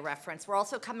work that I referenced. We're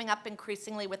also coming up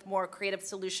increasingly with more creative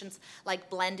solutions like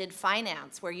blended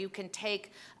finance, where you can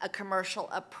take a commercial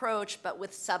approach but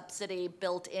with subsidy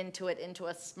built into it into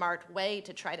a smart way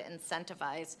to try to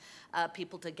incentivize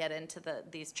people to get into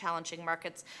these challenging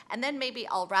markets. And then maybe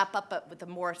I'll wrap up with a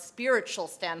more spiritual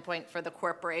standpoint for the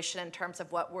corporation in terms of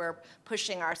what we're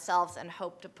pushing ourselves and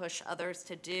hope to push others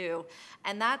to do.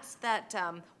 And that's that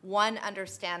one,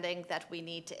 understanding that we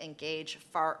need to engage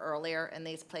far earlier in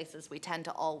these places. We tend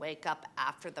to all wake up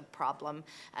after the problem.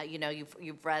 You know,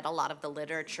 you've read a lot of the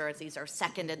literature. These are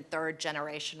second and third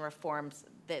generation reforms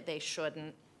that they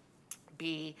shouldn't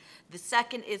be. The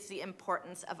second is the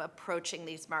importance of approaching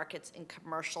these markets in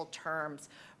commercial terms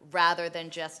rather than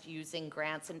just using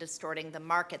grants and distorting the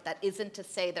market. That isn't to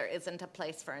say there isn't a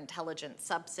place for intelligent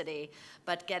subsidy,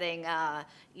 but getting,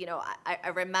 you know, I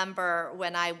remember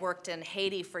when I worked in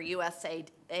Haiti for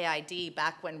USAID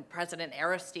back when President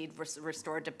Aristide was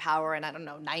restored to power in, I don't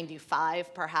know,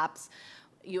 95 perhaps.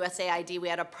 USAID, we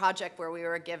had a project where we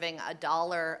were giving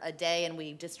 $1 a day and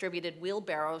we distributed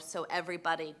wheelbarrows so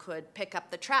everybody could pick up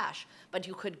the trash. But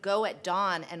you could go at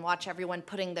dawn and watch everyone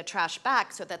putting the trash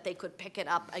back so that they could pick it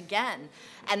up again.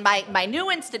 And my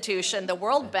new institution, the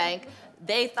World Bank,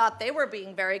 they thought they were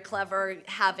being very clever,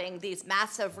 having these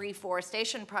massive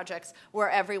reforestation projects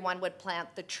where everyone would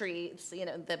plant the trees, you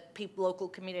know, the local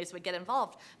communities would get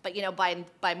involved. But, you know,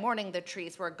 by morning, the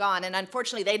trees were gone. And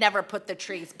unfortunately, they never put the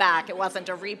trees back. It wasn't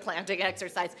a replanting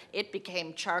exercise. It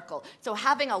became charcoal. So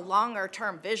having a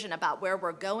longer-term vision about where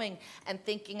we're going and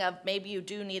thinking of maybe you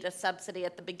do need a subsidy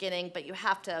at the beginning, but you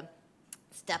have to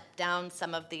step down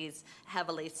some of these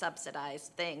heavily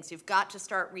subsidized things. You've got to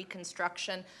start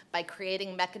reconstruction by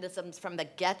creating mechanisms from the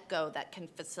get-go that can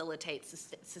facilitate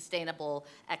sustainable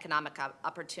economic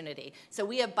opportunity. So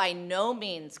we have by no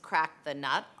means cracked the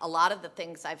nut. A lot of the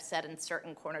things I've said in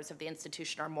certain corners of the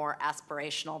institution are more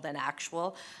aspirational than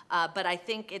actual, but I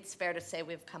think it's fair to say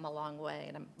we've come a long way,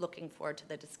 and I'm looking forward to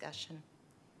the discussion.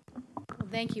 Well,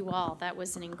 thank you all. That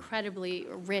was an incredibly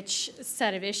rich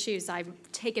set of issues. I've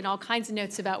taken all kinds of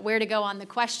notes about where to go on the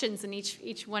questions, and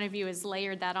each one of you has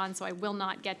layered that on, so I will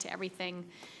not get to everything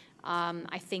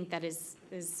I think that is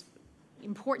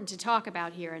important to talk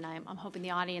about here, and I'm hoping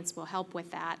the audience will help with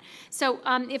that. So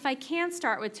if I can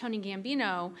start with Tony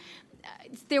Gambino,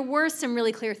 there were some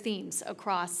really clear themes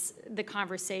across the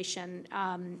conversation.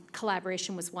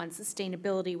 Collaboration was one,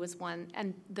 sustainability was one,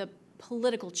 and the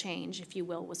political change, if you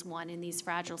will, was one in these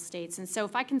fragile states. And so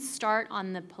if I can start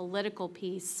on the political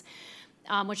piece,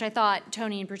 which I thought,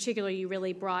 Tony, in particular, you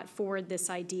really brought forward this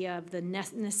idea of the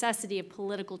necessity of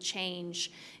political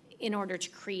change in order to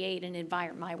create an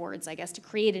environment, my words, I guess, to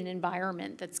create an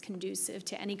environment that's conducive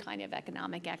to any kind of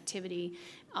economic activity.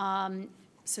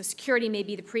 So security may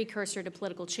be the precursor to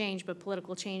political change, but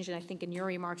political change, and I think in your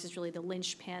remarks, is really the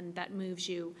linchpin that moves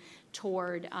you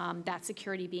toward that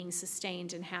security being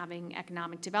sustained and having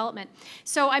economic development.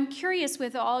 So I'm curious,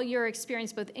 with all your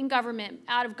experience, both in government,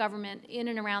 out of government, in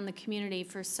and around the community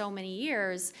for so many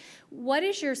years, what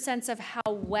is your sense of how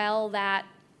well that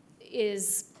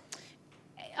is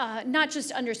not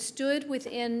just understood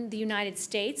within the United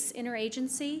States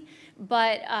interagency,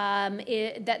 but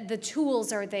that the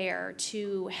tools are there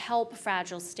to help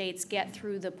fragile states get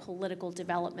through the political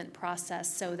development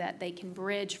process so that they can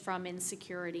bridge from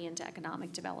insecurity into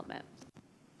economic development?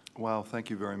 Wow,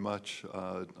 thank you very much.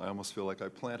 I almost feel like I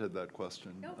planted that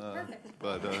question. No, perfect.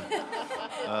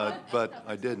 But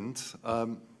I didn't.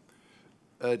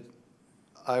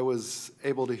 I was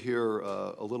able to hear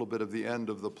a little bit of the end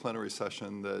of the plenary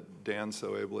session that Dan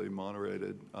so ably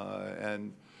moderated,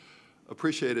 and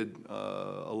appreciated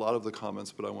a lot of the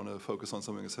comments, but I want to focus on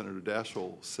something that Senator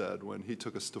Daschle said when he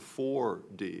took us to 4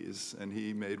 Ds, and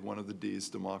he made one of the Ds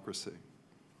democracy.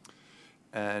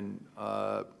 And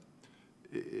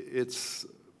it's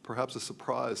perhaps a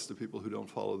surprise to people who don't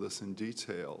follow this in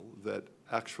detail that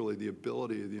actually the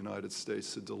ability of the United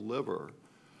States to deliver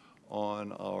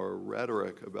on our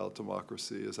rhetoric about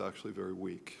democracy is actually very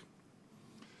weak.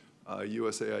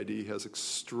 USAID has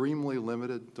extremely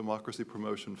limited democracy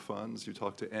promotion funds. You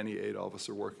talk to any aid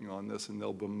officer working on this, and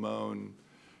they'll bemoan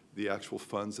the actual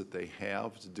funds that they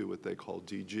have to do what they call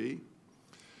DG.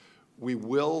 We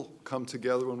will come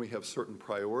together when we have certain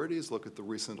priorities. Look at the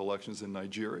recent elections in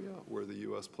Nigeria, where the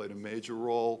U.S. played a major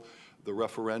role. The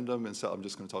referendum in South, I'm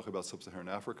just going to talk about sub-Saharan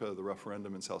Africa, the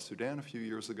referendum in South Sudan a few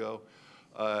years ago,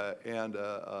 and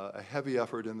a heavy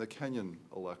effort in the Kenyan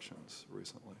elections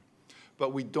recently.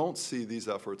 But we don't see these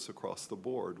efforts across the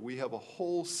board. We have a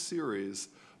whole series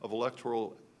of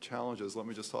electoral challenges. Let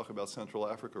me just talk about Central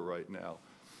Africa right now.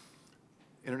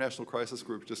 International Crisis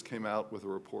Group just came out with a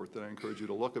report that I encourage you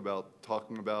to look about,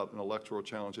 talking about an electoral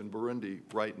challenge in Burundi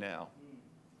right now.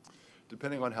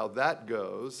 Depending on how that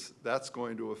goes, that's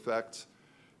going to affect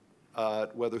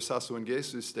whether Sassou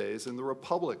Nguesso stays in the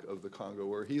Republic of the Congo,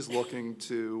 where he's looking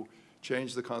to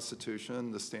change the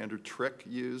Constitution, the standard trick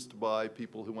used by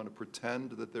people who want to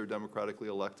pretend that they're democratically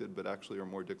elected but actually are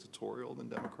more dictatorial than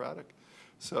democratic.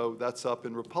 So that's up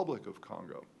in Republic of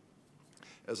Congo.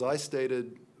 As I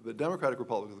stated, the Democratic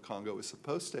Republic of the Congo is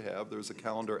supposed to have, there's a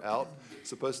calendar out,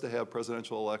 supposed to have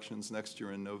presidential elections next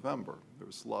year in November.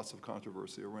 There's lots of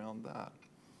controversy around that.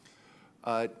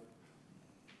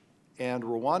 And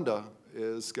Rwanda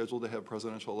is scheduled to have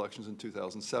presidential elections in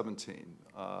 2017.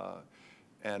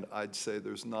 And I'd say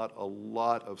there's not a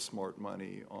lot of smart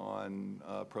money on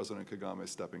President Kagame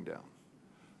stepping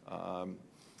down.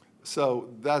 So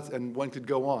that's, and one could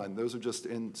go on. Those are just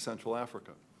in Central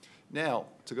Africa. Now,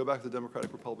 to go back to the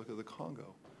Democratic Republic of the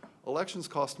Congo, elections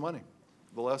cost money.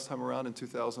 The last time around in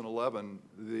 2011,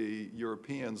 the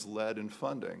Europeans led in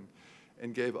funding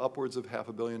and gave upwards of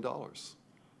 $500 million.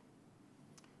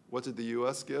 What did the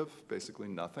U.S. give? Basically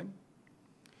nothing.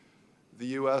 The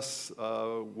U.S.,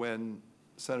 when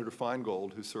Senator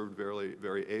Feingold, who served very,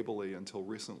 very ably until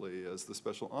recently as the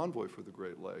special envoy for the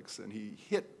Great Lakes, and he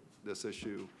hit this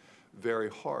issue very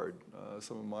hard.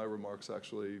 Some of my remarks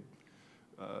actually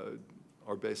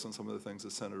are based on some of the things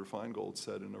that Senator Feingold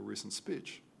said in a recent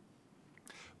speech.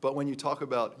 But when you talk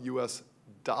about U.S.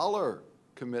 dollar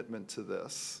commitment to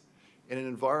this, in an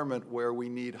environment where we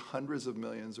need hundreds of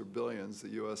millions or billions, the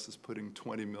U.S. is putting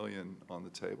 20 million on the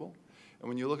table. And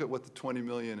when you look at what the 20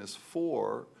 million is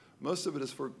for, most of it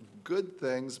is for good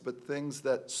things, but things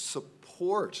that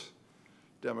support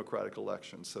democratic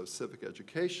elections. So civic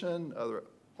education,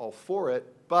 all for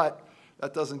it, but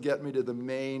that doesn't get me to the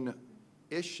main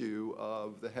issue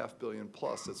of the $500 million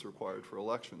plus that's required for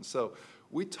elections. So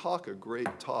we talk a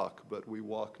great talk, but we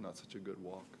walk not such a good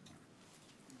walk.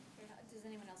 Does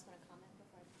anyone else want to comment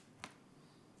before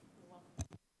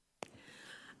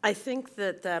I think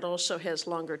that that also has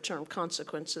longer-term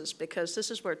consequences, because this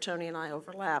is where Tony and I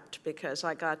overlapped, because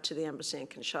I got to the embassy in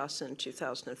Kinshasa in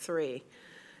 2003.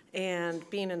 And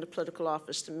being in the political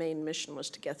office, the main mission was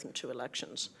to get them to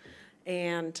elections.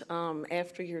 And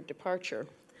after your departure,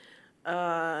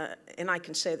 and I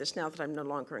can say this now that I'm no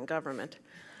longer in government,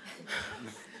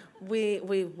 we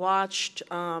watched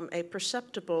a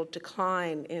perceptible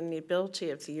decline in the ability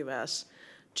of the U.S.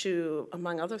 to,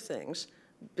 among other things,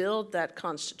 build that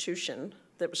constitution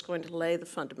that was going to lay the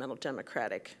fundamental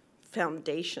democratic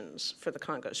foundations for the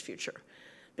Congo's future,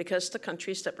 because the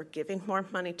countries that were giving more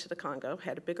money to the Congo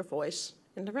had a bigger voice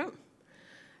in the room.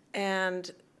 And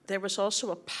there was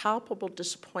also a palpable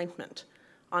disappointment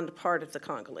on the part of the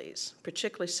Congolese,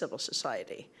 particularly civil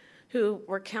society, who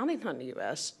were counting on the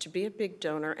U.S. to be a big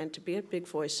donor and to be a big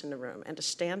voice in the room and to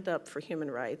stand up for human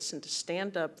rights and to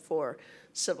stand up for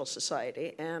civil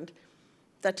society, and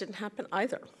that didn't happen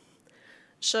either.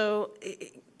 So,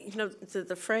 you know,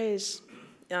 the phrase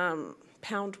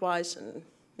pound wise and,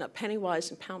 no, penny wise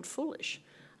and pound foolish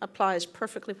applies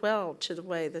perfectly well to the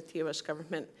way that the U.S.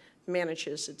 government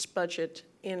manages its budget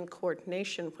in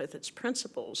coordination with its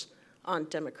principles on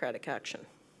democratic action.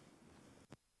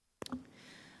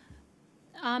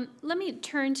 Let me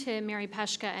turn to Mary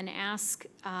Peschka and ask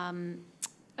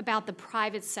about the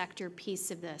private sector piece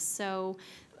of this. So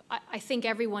I think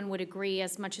everyone would agree,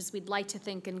 as much as we'd like to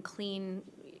think in clean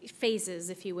phases,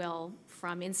 if you will,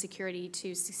 from insecurity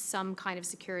to some kind of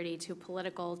security to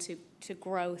political to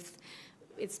growth,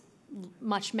 it's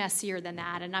much messier than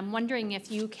that. And I'm wondering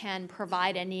if you can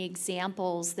provide any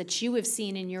examples that you have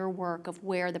seen in your work of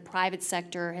where the private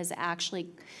sector has actually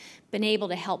been able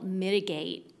to help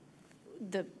mitigate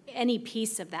any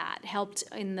piece of that, helped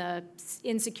in the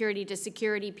insecurity to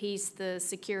security piece, the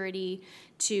security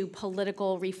to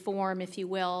political reform, if you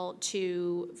will,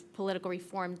 to political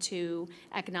reform to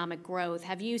economic growth.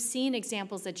 Have you seen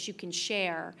examples that you can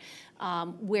share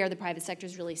where the private sector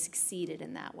has really succeeded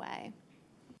in that way?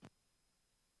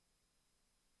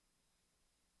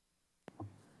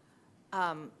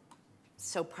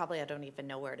 So probably I don't even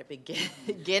know where to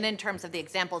begin in terms of the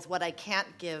examples. What I can't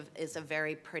give is a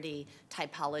very pretty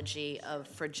typology of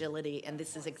fragility, and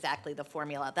this is exactly the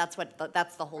formula. That's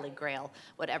the holy grail,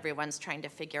 what everyone's trying to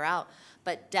figure out.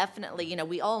 But definitely, you know,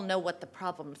 we all know what the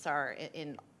problems are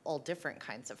in all different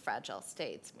kinds of fragile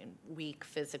states. I mean, weak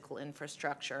physical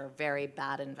infrastructure, very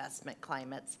bad investment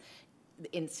climates,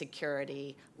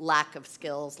 insecurity, lack of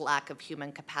skills, lack of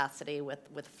human capacity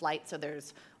with flight. So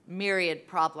there's myriad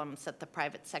problems that the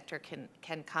private sector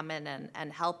can come in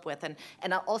and help with.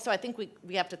 And also I think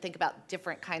we have to think about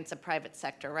different kinds of private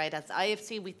sector, right? As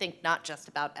IFC, we think not just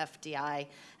about FDI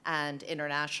and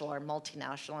international or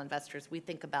multinational investors. We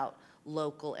think about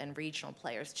local and regional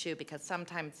players too, because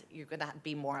sometimes you're going to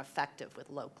be more effective with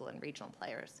local and regional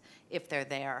players if they're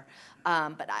there.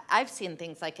 But I've seen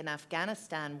things like in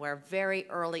Afghanistan where very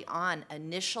early on,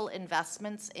 initial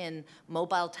investments in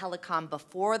mobile telecom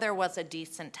before there was a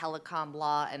decent telecom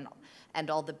law and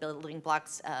all the building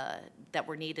blocks that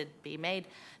were needed to be made,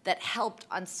 that helped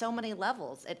on so many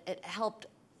levels. It helped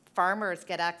farmers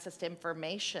get access to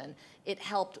information. It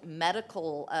helped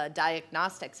medical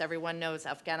diagnostics. Everyone knows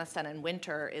Afghanistan in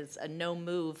winter is a no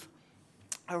move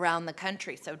around the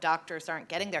country, so doctors aren't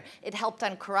getting there. It helped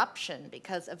on corruption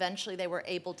because eventually they were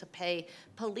able to pay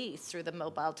police through the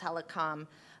mobile telecom,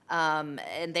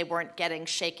 and they weren't getting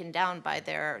shaken down by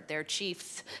their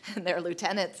chiefs and their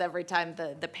lieutenants every time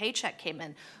the paycheck came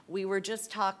in. We were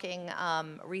just talking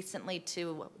recently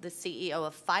to the CEO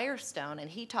of Firestone, and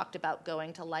he talked about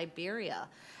going to Liberia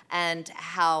and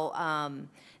how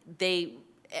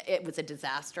it was a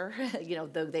disaster. You know,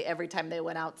 every time they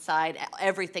went outside,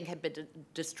 everything had been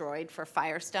destroyed for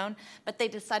Firestone. But they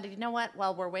decided, you know what,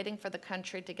 while we're waiting for the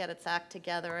country to get its act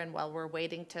together and while we're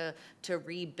waiting to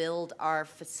rebuild our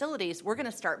facilities, we're going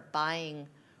to start buying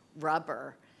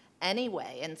rubber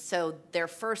anyway. And so their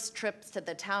first trips to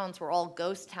the towns were all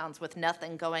ghost towns with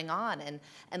nothing going on.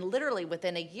 And literally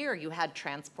within a year, you had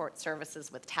transport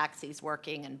services with taxis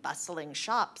working and bustling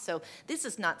shops. So this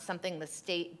is not something the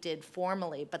state did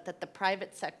formally, but that the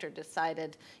private sector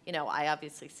decided, you know, I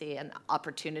obviously see an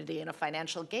opportunity and a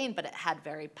financial gain, but it had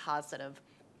very positive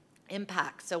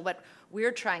impact. So what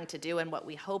we're trying to do and what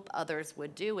we hope others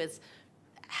would do is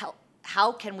help.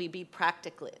 How can we be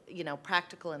practical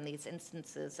in these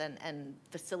instances and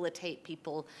facilitate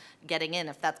people getting in?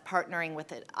 If that's partnering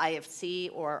with an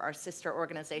IFC or our sister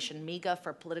organization, MEGA,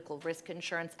 for political risk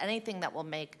insurance, anything that will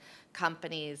make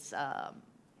companies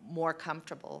more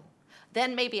comfortable.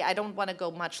 Then maybe, I don't want to go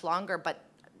much longer, but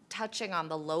touching on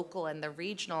the local and the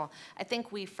regional, I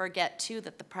think we forget too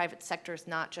that the private sector is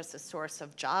not just a source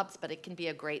of jobs, but it can be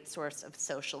a great source of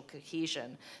social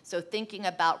cohesion. So thinking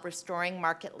about restoring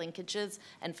market linkages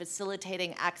and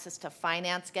facilitating access to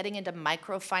finance, getting into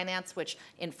microfinance, which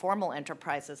informal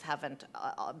enterprises haven't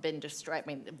been destroyed. I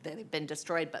mean, they've been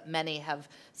destroyed, but many have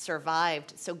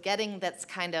survived. So getting that's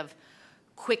kind of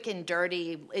quick and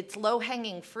dirty, it's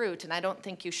low-hanging fruit, and I don't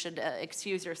think you should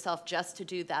excuse yourself just to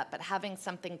do that, but having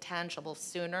something tangible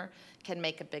sooner can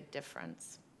make a big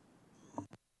difference.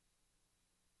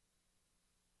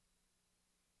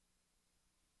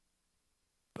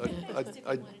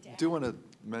 I do want to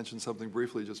mention something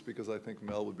briefly just because I think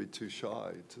Mel would be too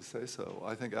shy to say so.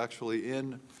 I think actually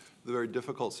in the very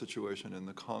difficult situation in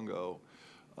the Congo,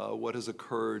 what has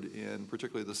occurred in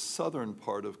particularly the southern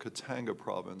part of Katanga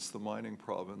province, the mining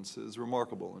province, is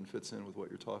remarkable and fits in with what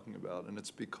you're talking about. And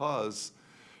it's because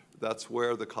that's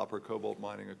where the copper cobalt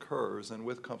mining occurs. And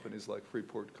with companies like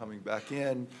Freeport coming back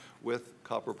in, with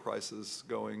copper prices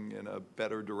going in a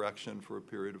better direction for a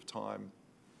period of time,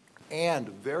 and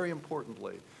very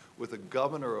importantly, with a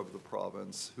governor of the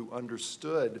province who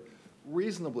understood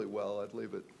reasonably well, I'd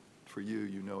leave it for you,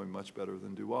 you know him much better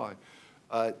than do I,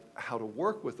 how to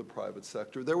work with the private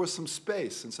sector, there was some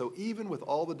space. And so even with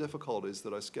all the difficulties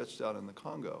that I sketched out in the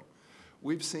Congo,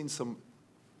 we've seen some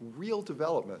real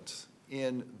development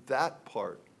in that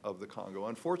part of the Congo.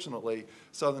 Unfortunately,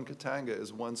 southern Katanga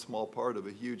is one small part of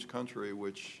a huge country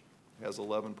which has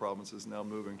 11 provinces now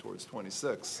moving towards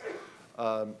 26.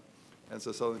 And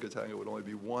so southern Katanga would only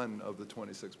be one of the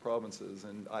 26 provinces,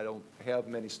 and I don't have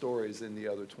many stories in the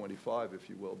other 25, if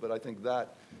you will. But I think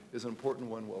that is an important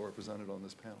one well represented on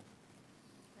this panel.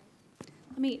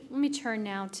 Let me turn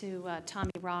now to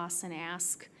Tommy Ross and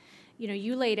ask, you know,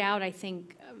 you laid out, I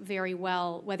think, very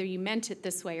well, whether you meant it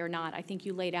this way or not, I think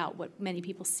you laid out what many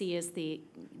people see as the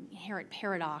inherent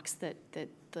paradox that the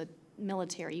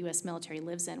military, U.S. military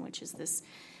lives in, which is this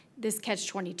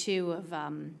catch-22 of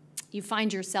you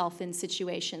find yourself in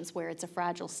situations where it's a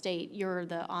fragile state. You're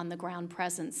the on-the-ground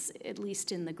presence, at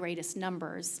least in the greatest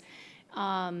numbers.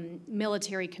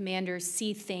 Military commanders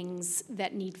see things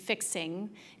that need fixing,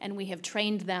 and we have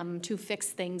trained them to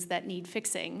fix things that need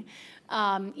fixing,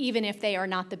 even if they are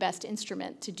not the best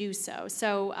instrument to do so.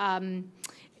 So,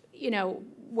 you know,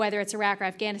 whether it's Iraq or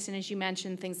Afghanistan, as you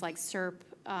mentioned, things like SERP,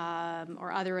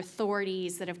 or other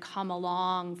authorities that have come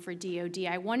along for DOD.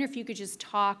 I wonder if you could just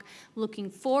talk, looking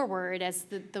forward, as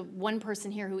the one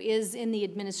person here who is in the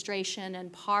administration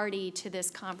and party to this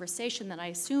conversation that I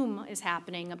assume is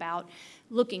happening about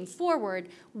looking forward,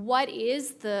 what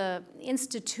is the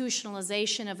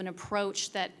institutionalization of an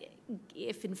approach that,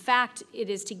 if in fact it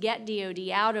is to get DOD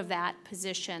out of that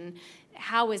position,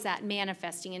 how is that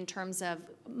manifesting in terms of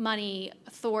money,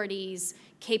 authorities,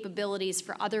 capabilities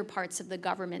for other parts of the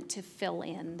government to fill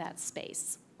in that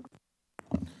space?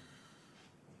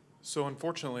 So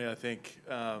unfortunately, I think,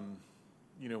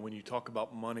 you know, when you talk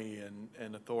about money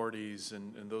and authorities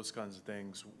and those kinds of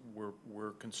things,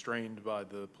 we're constrained by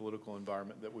the political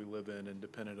environment that we live in and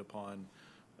dependent upon,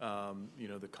 you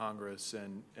know, the Congress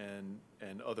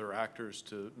and other actors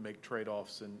to make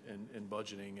trade-offs in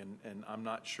budgeting. And I'm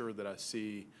not sure that I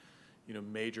see, you know,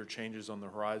 major changes on the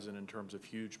horizon in terms of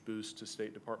huge boosts to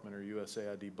State Department or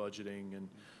USAID budgeting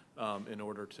and in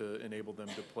order to enable them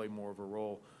to play more of a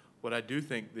role. What I do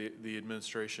think the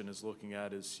administration is looking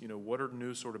at is, you know, what are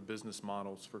new sort of business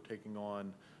models for taking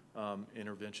on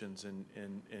interventions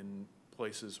in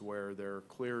places where there are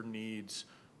clear needs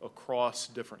across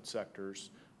different sectors,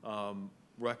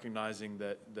 recognizing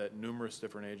that numerous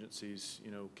different agencies, you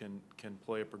know, can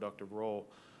play a productive role.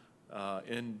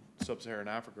 In sub-Saharan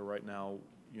Africa right now,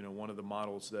 you know, one of the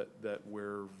models that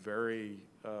we're very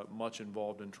much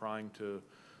involved in trying to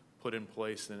put in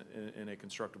place in a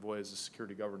constructive way is the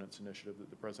Security Governance Initiative that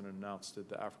the President announced at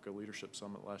the Africa Leadership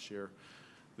Summit last year.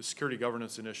 The Security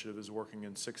Governance Initiative is working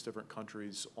in 6 different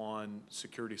countries on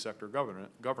security sector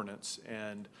governance,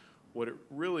 and what it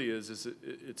really is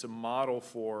it's a model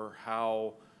for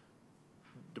how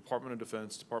Department of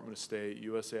Defense, Department of State,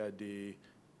 USAID,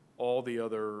 all the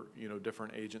other, you know,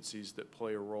 different agencies that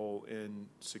play a role in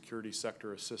security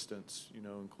sector assistance, you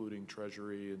know, including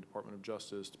Treasury and Department of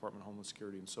Justice, Department of Homeland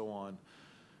Security, and so on,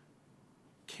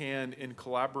 can, in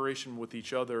collaboration with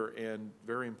each other and,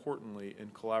 very importantly, in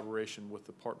collaboration with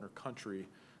the partner country,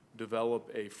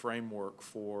 develop a framework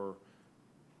for,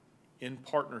 in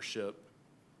partnership,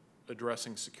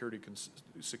 addressing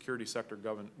security sector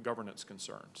governance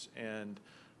concerns. And,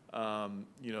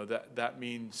 you know, that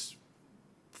means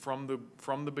from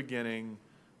the beginning,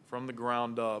 from the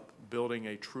ground up, building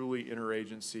a truly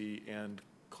interagency and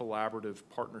collaborative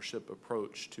partnership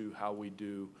approach to how we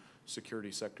do security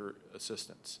sector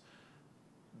assistance.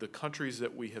 The countries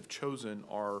that we have chosen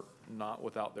are not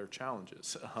without their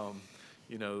challenges.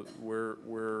 You know,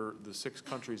 we're the 6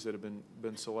 countries that have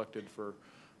been selected for,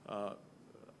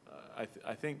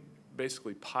 I think,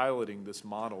 basically piloting this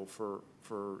model for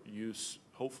use,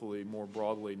 hopefully more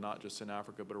broadly, not just in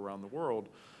Africa but around the world,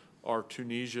 are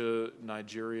Tunisia,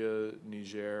 Nigeria,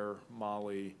 Niger,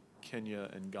 Mali, Kenya,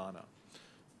 and Ghana.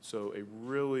 So a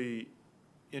really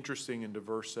interesting and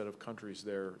diverse set of countries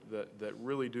there that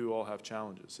really do all have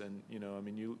challenges. And, you know, I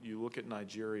mean, you look at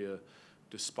Nigeria,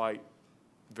 despite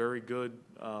very good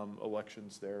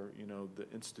elections there, you know, the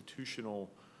institutional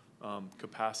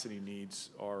capacity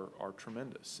needs are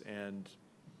tremendous. And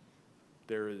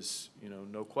there is, you know,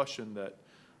 no question that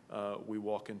we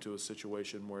walk into a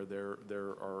situation where there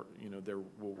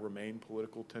will remain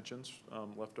political tensions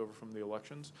left over from the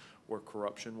elections, where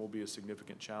corruption will be a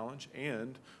significant challenge,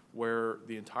 and where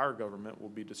the entire government will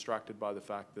be distracted by the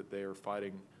fact that they are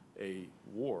fighting a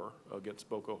war against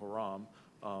Boko Haram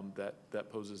that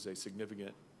poses a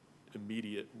significant,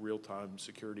 immediate, real-time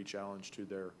security challenge to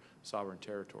their sovereign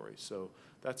territory. So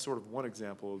that's sort of one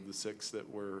example of the 6 that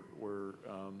we're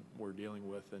dealing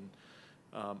with, and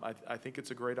I think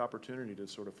it's a great opportunity to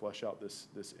sort of flesh out this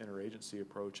interagency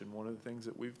approach. And one of the things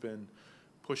that we've been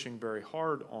pushing very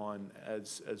hard on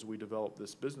as we develop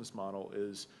this business model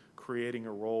is creating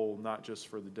a role not just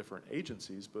for the different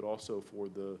agencies, but also for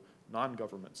the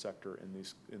non-government sector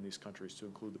in these countries, to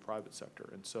include the private sector.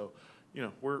 And so,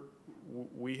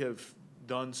 we have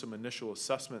done some initial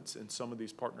assessments in some of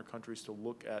these partner countries to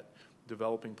look at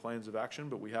developing plans of action,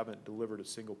 but we haven't delivered a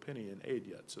single penny in aid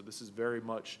yet. So this is very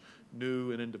much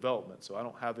new and in development. So I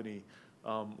don't have any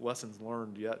lessons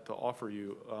learned yet to offer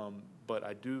you, but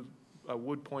I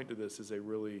would point to this as a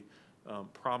really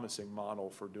promising model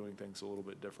for doing things a little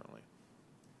bit differently.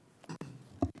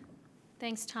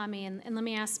 Thanks, Tommy. And let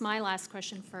me ask my last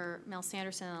question for Mel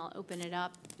Sanderson, and I'll open it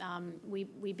up.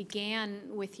 We began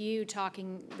with you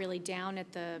talking really down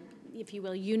at the, if you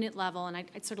will, unit level, and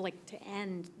I'd sort of like to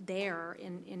end there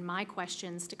in my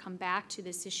questions to come back to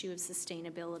this issue of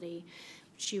sustainability,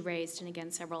 which you raised, and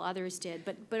again, several others did.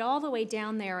 But all the way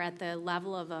down there at the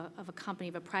level of a company,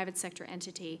 of a private sector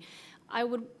entity, I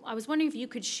was wondering if you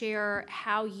could share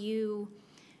how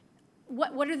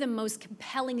what are the most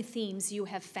compelling themes you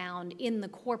have found in the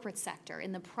corporate sector,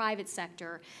 in the private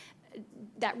sector,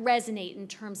 that resonate in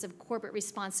terms of corporate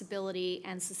responsibility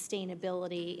and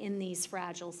sustainability in these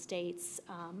fragile states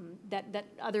that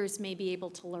others may be able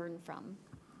to learn from?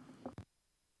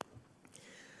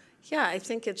 Yeah, I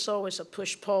think it's always a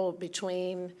push-pull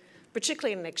between,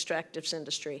 particularly in the extractives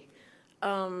industry,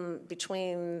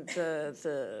 between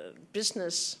the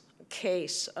business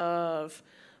case of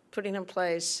putting in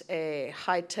place a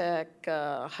high-tech,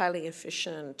 highly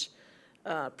efficient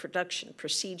production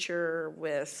procedure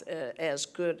with as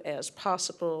good as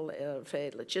possible of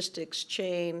a logistics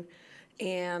chain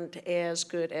and as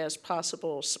good as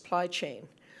possible supply chain.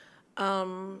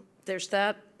 There's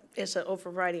that as an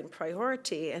overriding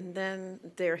priority, and then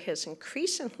there has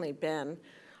increasingly been,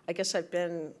 I guess I've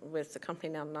been with the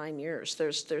company now 9 years,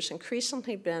 there's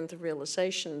increasingly been the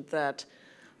realization that,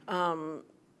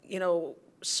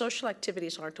 social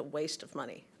activities aren't a waste of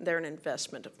money. They're an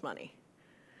investment of money.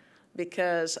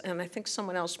 Because, and I think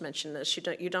someone else mentioned this,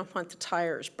 you don't want the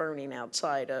tires burning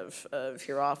outside of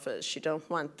your office. You don't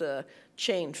want the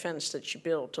chain fence that you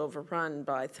built overrun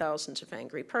by thousands of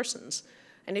angry persons.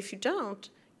 And if you don't,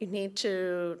 you need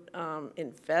to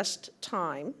invest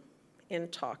time in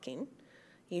talking.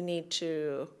 You need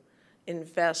to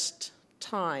invest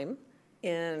time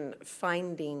in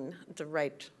finding the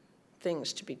right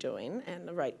things to be doing and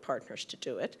the right partners to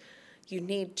do it. You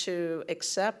need to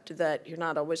accept that you're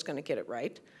not always going to get it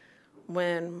right.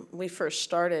 When we first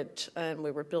started and we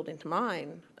were building the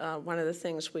mine, one of the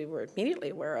things we were immediately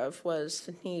aware of was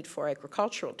the need for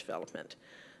agricultural development,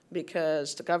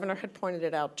 because the governor had pointed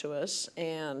it out to us,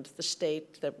 and the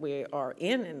state that we are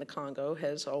in the Congo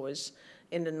has always,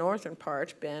 in the northern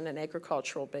part, been an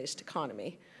agricultural-based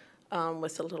economy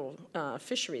with a little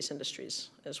fisheries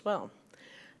industries as well.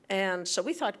 And so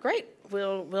we thought, great,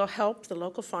 we'll help the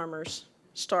local farmers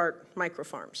start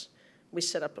micro-farms. We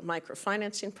set up a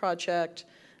microfinancing project.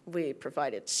 We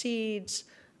provided seeds.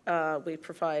 We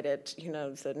provided,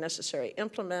 the necessary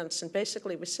implements. And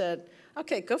basically we said,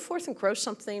 okay, go forth and grow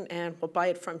something, and we'll buy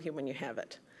it from you when you have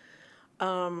it.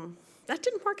 That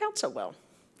didn't work out so well.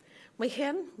 We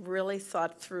hadn't really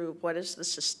thought through what is the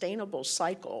sustainable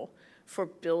cycle for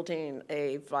building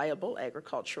a viable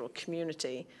agricultural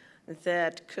community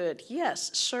that could,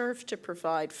 yes, serve to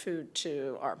provide food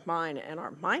to our mine and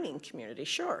our mining community,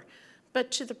 sure,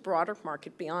 but to the broader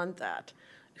market beyond that.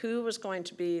 Who was going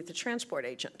to be the transport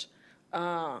agent?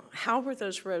 How were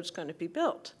those roads going to be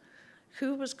built?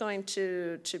 Who was going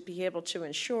to be able to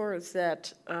ensure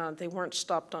that they weren't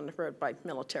stopped on the road by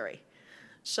military?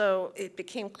 So it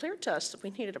became clear to us that we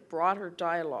needed a broader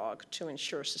dialogue to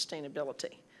ensure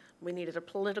sustainability. We needed a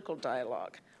political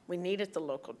dialogue. We needed the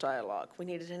local dialogue. We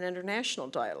needed an international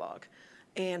dialogue.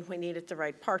 And we needed the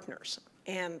right partners.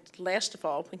 And last of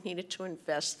all, we needed to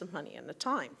invest the money and the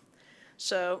time.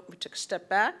 So we took a step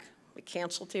back. We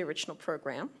canceled the original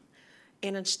program.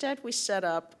 And instead, we set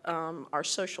up our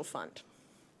social fund.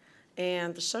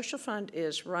 And the social fund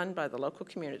is run by the local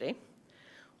community.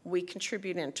 We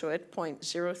contribute into it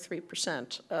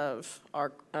 0.03% of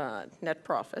our net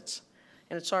profits.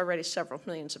 and it's already several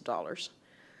millions of dollars.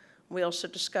 We also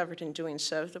discovered in doing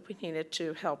so that we needed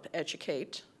to help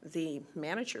educate the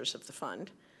managers of the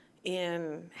fund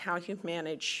in how you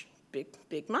manage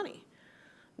big money.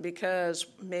 Because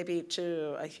maybe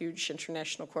to a huge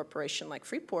international corporation like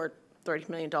Freeport, $30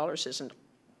 million isn't,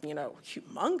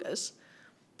 humongous,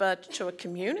 but to a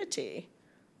community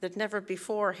that never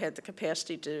before had the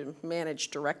capacity to manage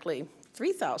directly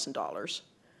 $3,000,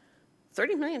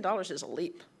 $30 million is a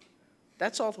leap.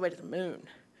 That's all the way to the moon.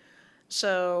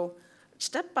 So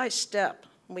step by step,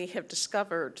 we have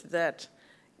discovered that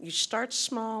you start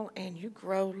small and you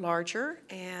grow larger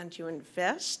and you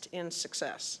invest in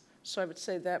success. So I would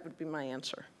say that would be my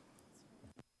answer.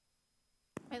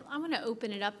 I want to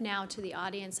open it up now to the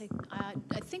audience. I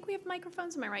think we have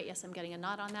microphones. Am I right? Yes, I'm getting a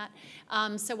nod on that.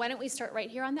 So why don't we start right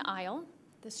here on the aisle,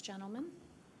 this gentleman.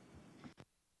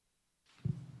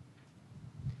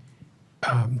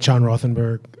 John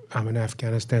Rothenberg. I'm an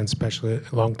Afghanistan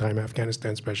specialist, longtime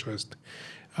Afghanistan specialist.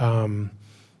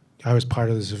 I was part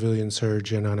of the civilian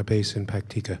surge and on a base in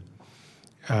Paktika.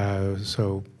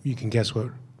 So you can guess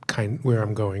where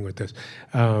I'm going with this.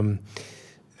 A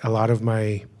lot of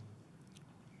my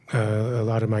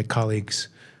colleagues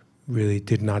really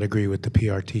did not agree with the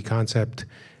PRT concept,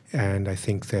 and I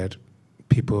think that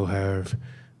people have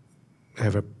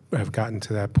gotten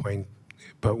to that point.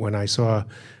 But when I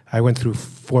went through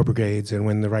 4 brigades, and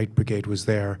when the right brigade was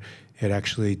there, it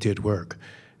actually did work.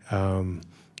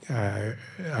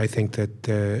 I think that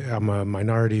I'm a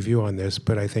minority view on this,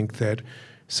 but I think that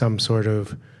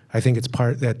I think it's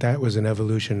that was an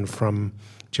evolution from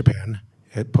Japan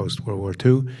at post-World War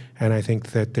II, and I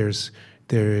think that there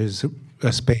is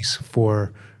a space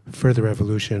for further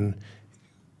evolution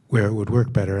where it would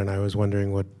work better, and I was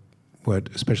wondering what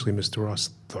especially Mr.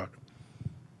 Ross thought.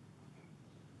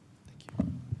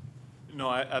 No,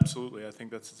 absolutely. I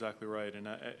think that's exactly right. And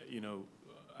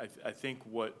I think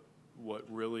what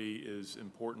really is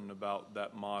important about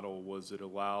that model was it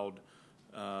allowed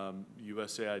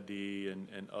USAID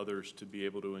and others to be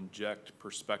able to inject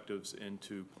perspectives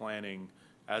into planning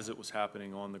as it was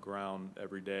happening on the ground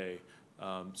every day,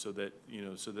 so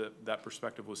that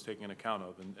perspective was taken account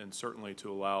of, and certainly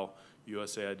to allow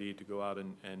USAID to go out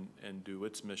and do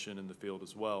its mission in the field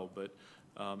as well. But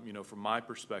from my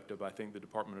perspective, I think the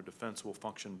Department of Defense will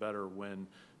function better when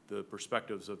the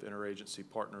perspectives of interagency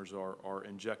partners are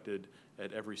injected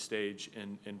at every stage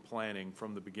in planning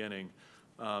from the beginning.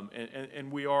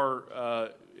 And we are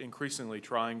increasingly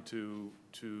trying to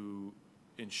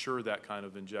ensure that kind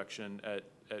of injection at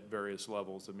various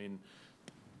levels. I mean,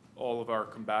 all of our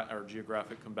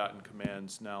geographic combatant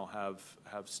commands now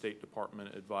have State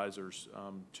Department advisors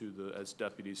as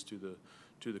deputies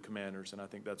to the commanders, and I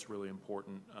think that's really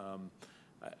important.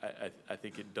 I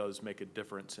think it does make a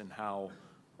difference in how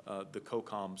the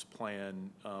COCOMs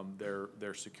plan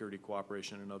their security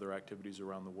cooperation and other activities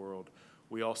around the world.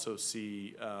 We also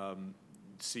see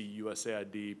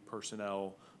USAID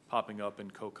personnel popping up in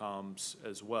COCOMs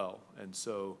as well, and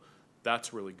so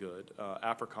that's really good.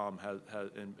 AFRICOM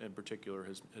in particular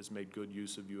has made good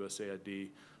use of USAID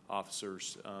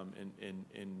officers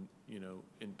in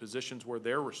positions where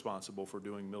they're responsible for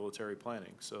doing military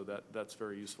planning. So that's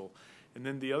very useful. And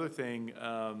then the other thing,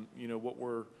 what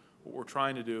we're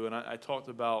trying to do, and I talked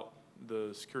about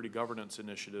the Security Governance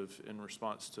Initiative in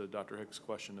response to Dr. Hicks'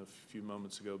 question a few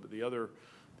moments ago, but the other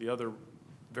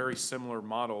very similar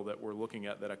model that we're looking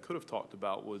at that I could have talked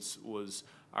about was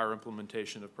our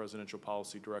implementation of Presidential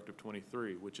Policy Directive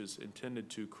 23, which is intended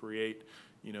to create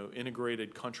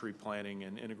integrated country planning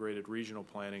and integrated regional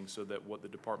planning, so that what the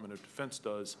Department of Defense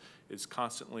does is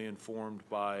constantly informed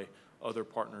by other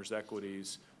partners'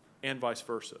 equities and vice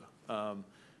versa.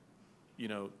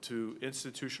 To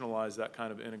institutionalize that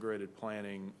kind of integrated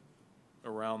planning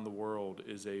around the world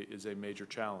is a major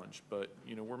challenge, but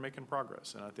we're making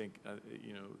progress, and I think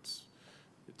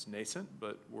it's nascent,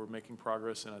 but we're making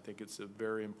progress, and I think it's a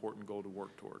very important goal to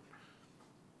work toward.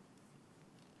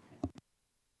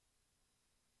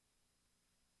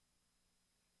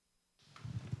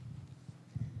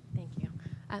 Thank you.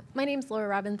 My name's Laura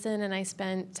Robinson, and I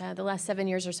spent the last 7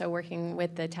 years or so working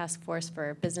with the Task Force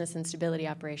for Business and Stability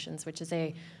Operations, which is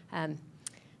a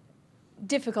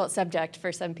difficult subject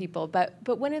for some people. But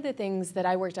one of the things that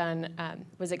I worked on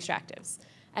was extractives.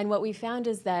 And what we found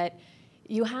is that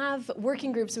you have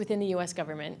working groups within the U.S.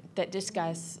 government that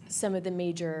discuss some of the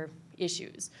major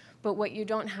issues. But what you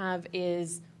don't have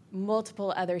is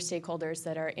multiple other stakeholders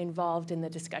that are involved in the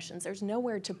discussions. There's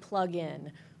nowhere to plug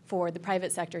in for the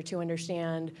private sector to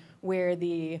understand where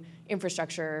the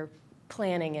infrastructure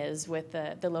planning is with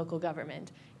the local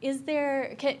government. Is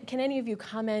there, can any of you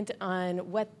comment on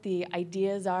what the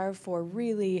ideas are for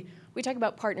really, we talk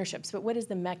about partnerships, but what is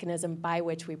the mechanism by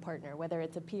which we partner, whether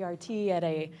it's a PRT at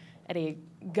a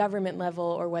government level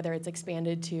or whether it's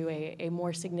expanded to a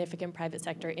more significant private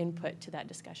sector input to that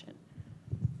discussion?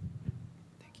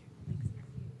 Thank you.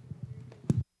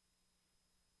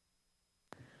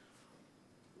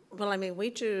 Well, I mean, we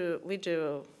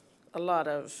do a lot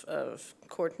of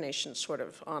coordination sort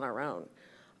of on our own.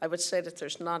 I would say that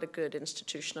there's not a good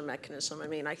institutional mechanism. I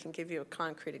mean, I can give you a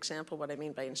concrete example of what I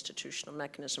mean by institutional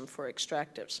mechanism for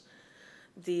extractives.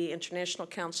 The International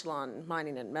Council on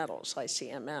Mining and Metals,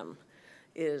 ICMM,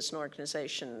 is an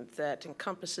organization that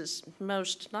encompasses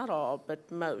most, not all, but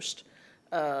most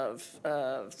of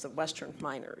the Western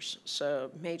miners, so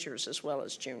majors as well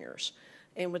as juniors,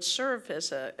 and would serve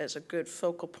as a good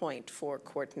focal point for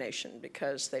coordination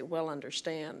because they well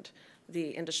understand the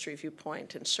industry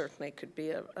viewpoint and certainly could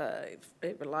be a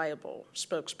reliable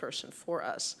spokesperson for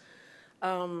us.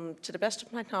 To the best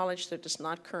of my knowledge, there does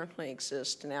not currently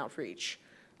exist an outreach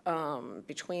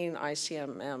between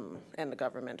ICMM and the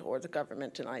government or the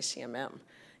government and ICMM.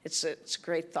 It's a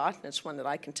great thought, and it's one that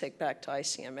I can take back to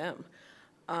ICMM.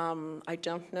 I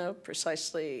don't know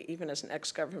precisely, even as an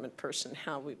ex-government person,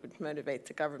 how we would motivate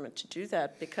the government to do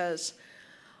that, because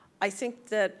I think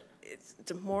that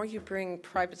the more you bring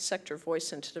private sector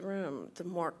voice into the room, the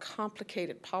more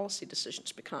complicated policy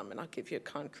decisions become, and I'll give you a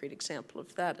concrete example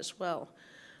of that as well.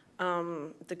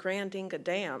 The Grand Inga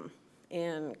Dam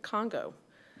in Congo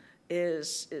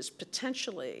is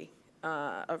potentially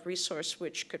a resource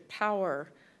which could power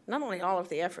not only all of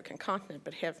the African continent,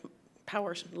 but have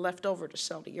power left over to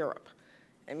sell to Europe.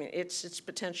 I mean, it's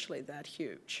potentially that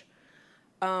huge.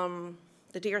 The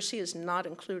DRC is not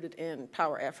included in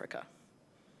Power Africa.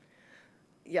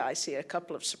 Yeah, I see a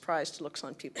couple of surprised looks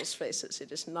on people's faces.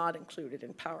 It is not included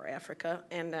in Power Africa,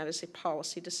 and that is a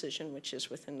policy decision which is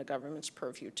within the government's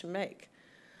purview to make.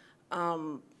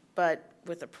 But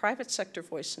with a private sector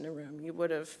voice in the room, you would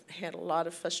have had a lot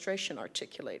of frustration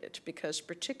articulated because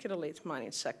particularly the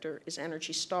mining sector is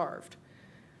energy starved.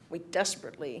 We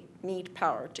desperately need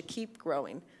power to keep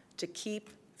growing, to keep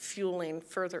fueling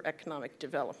further economic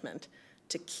development,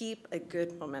 to keep a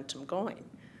good momentum going.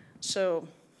 So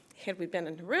had we been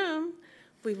in the room,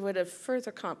 we would have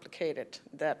further complicated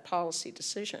that policy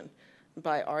decision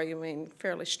by arguing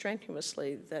fairly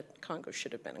strenuously that Congo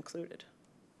should have been included.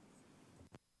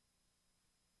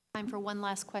 Time for one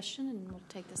last question, and we'll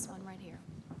take this one right here.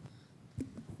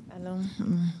 Hello.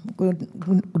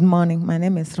 Good morning. My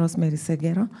name is Rosemary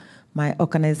Seguero. My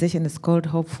organization is called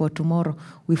Hope for Tomorrow.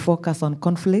 We focus on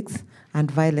conflicts and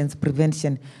violence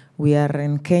prevention. We are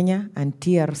in Kenya and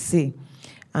TRC,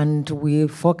 and we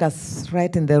focus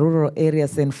right in the rural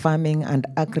areas in farming and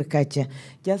agriculture.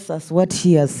 Just as what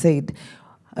she has said,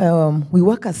 we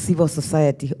work as civil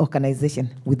society organization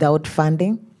without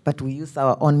funding, but we use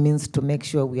our own means to make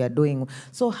sure we are doing.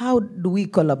 So how do we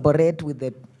collaborate with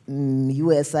the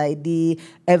USAID,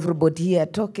 everybody here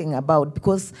talking about,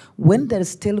 because when there's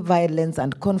still violence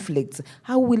and conflicts,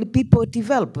 how will people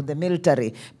develop the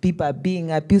military? People are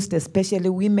being abused, especially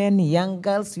women, young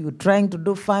girls. You're trying to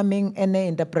do farming,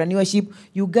 any entrepreneurship,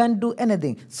 you can't do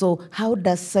anything. So how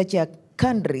does such a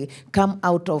country come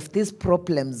out of these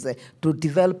problems to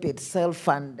develop itself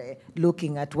and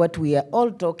looking at what we are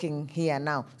all talking here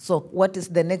now? So what is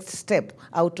the next step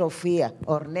out of here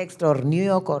or next, or New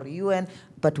York or UN?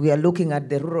 But we are looking at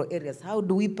the rural areas. How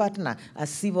do we partner as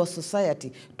civil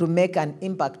society to make an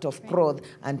impact of growth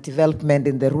and development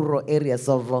in the rural areas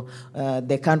of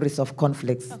the countries of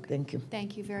conflicts? Okay. Thank you.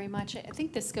 Thank you very much. I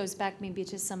think this goes back maybe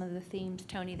to some of the themes,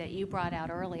 Tony, that you brought out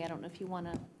early. I don't know if you want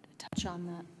to touch on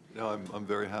that. No, I'm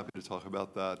very happy to talk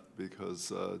about that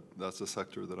because that's a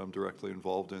sector that I'm directly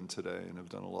involved in today and have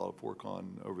done a lot of work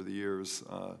on over the years.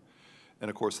 And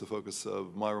of course, the focus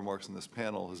of my remarks in this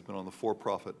panel has been on the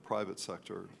for-profit private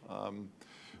sector.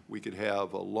 We could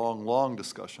have a long, long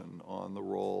discussion on the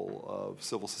role of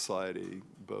civil society,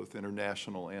 both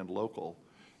international and local,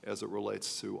 as it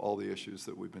relates to all the issues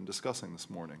that we've been discussing this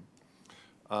morning.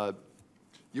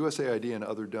 USAID and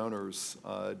other donors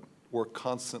work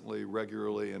constantly,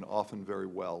 regularly, and often very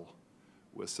well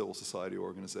with civil society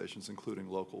organizations, including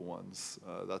local ones.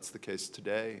 That's the case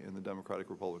today in the Democratic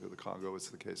Republic of the Congo. It's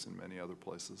the case in many other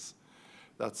places.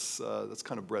 That's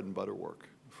kind of bread and butter work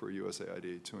for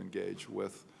USAID, to engage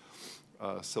with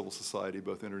civil society,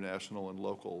 both international and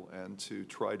local, and to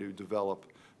try to develop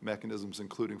mechanisms,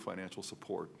 including financial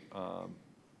support.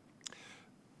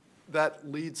 That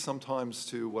leads sometimes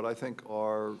to what I think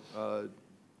are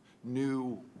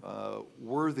new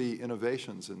worthy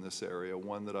innovations in this area.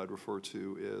 One that I'd refer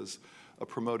to is a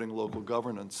promoting local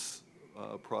governance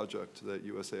project that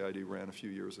USAID ran a few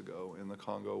years ago in the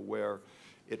Congo, where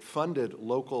it funded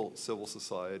local civil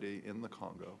society in the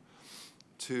Congo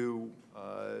to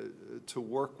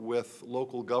work with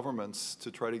local governments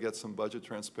to try to get some budget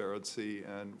transparency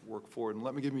and work forward. And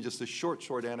let me give you just a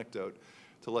short anecdote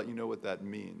to let you know what that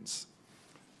means.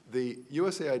 The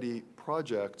USAID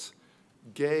project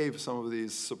gave some of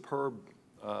these superb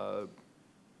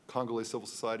Congolese civil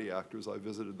society actors, I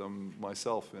visited them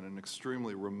myself in an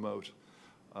extremely remote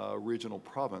regional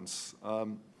province,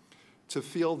 to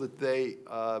feel that they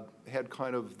had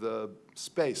kind of the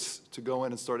space to go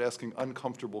in and start asking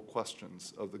uncomfortable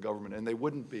questions of the government, and they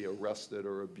wouldn't be arrested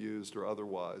or abused or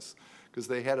otherwise, because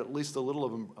they had at least a little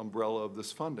of an umbrella of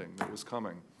this funding that was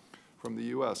coming from the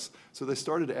US. So they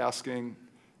started asking,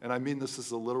 and I mean this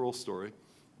is a literal story,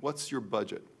 what's your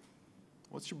budget?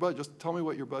 What's your budget? Just tell me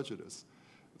what your budget is.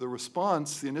 The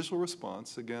response, the initial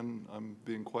response, again, I'm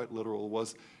being quite literal,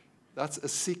 was, that's a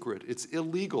secret. It's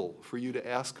illegal for you to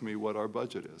ask me what our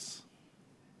budget is.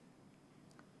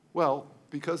 Well,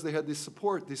 because they had this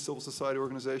support, these civil society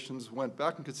organizations went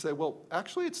back and could say, well,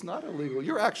 actually, it's not illegal.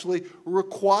 You're actually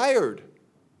required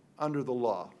under the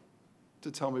law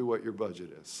to tell me what your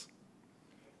budget is.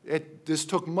 This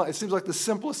took months. It seems like the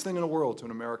simplest thing in the world to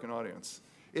an American audience.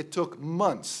 It took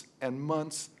months and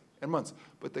months and months,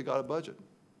 but they got a budget.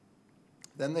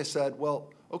 Then they said, well,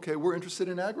 okay, we're interested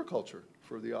in agriculture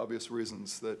for the obvious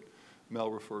reasons that Mel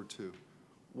referred to.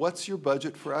 What's your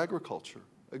budget for agriculture?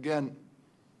 Again,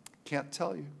 can't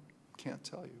tell you, can't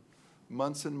tell you.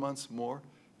 Months and months more,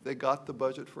 they got the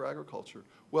budget for agriculture.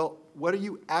 Well, what are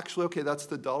you actually, okay, that's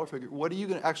the dollar figure. What are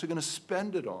you actually going to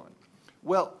spend it on?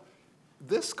 Well,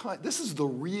 this is the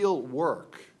real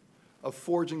work of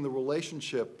forging the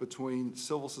relationship between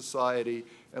civil society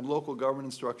and local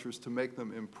governance structures to make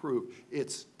them improve.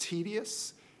 It's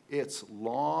tedious, it's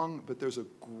long, but there's a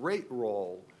great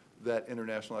role that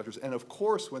international actors, and of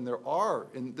course when there are,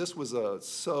 and this was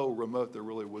so remote, there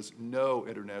really was no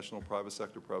international private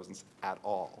sector presence at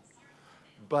all.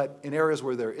 But in areas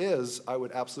where there is, I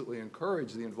would absolutely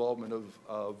encourage the involvement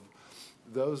of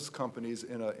those companies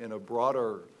in a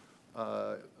broader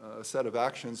set of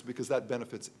actions, because that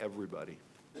benefits everybody.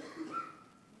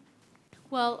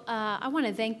 Well, I want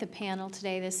to thank the panel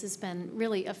today. This has been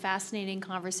really a fascinating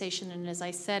conversation, and as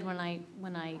I said when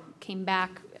I came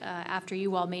back after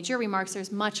you all made your remarks,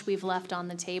 there's much we've left on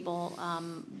the table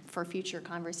for future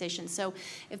conversations. So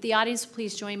if the audience will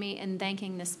please join me in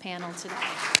thanking this panel today.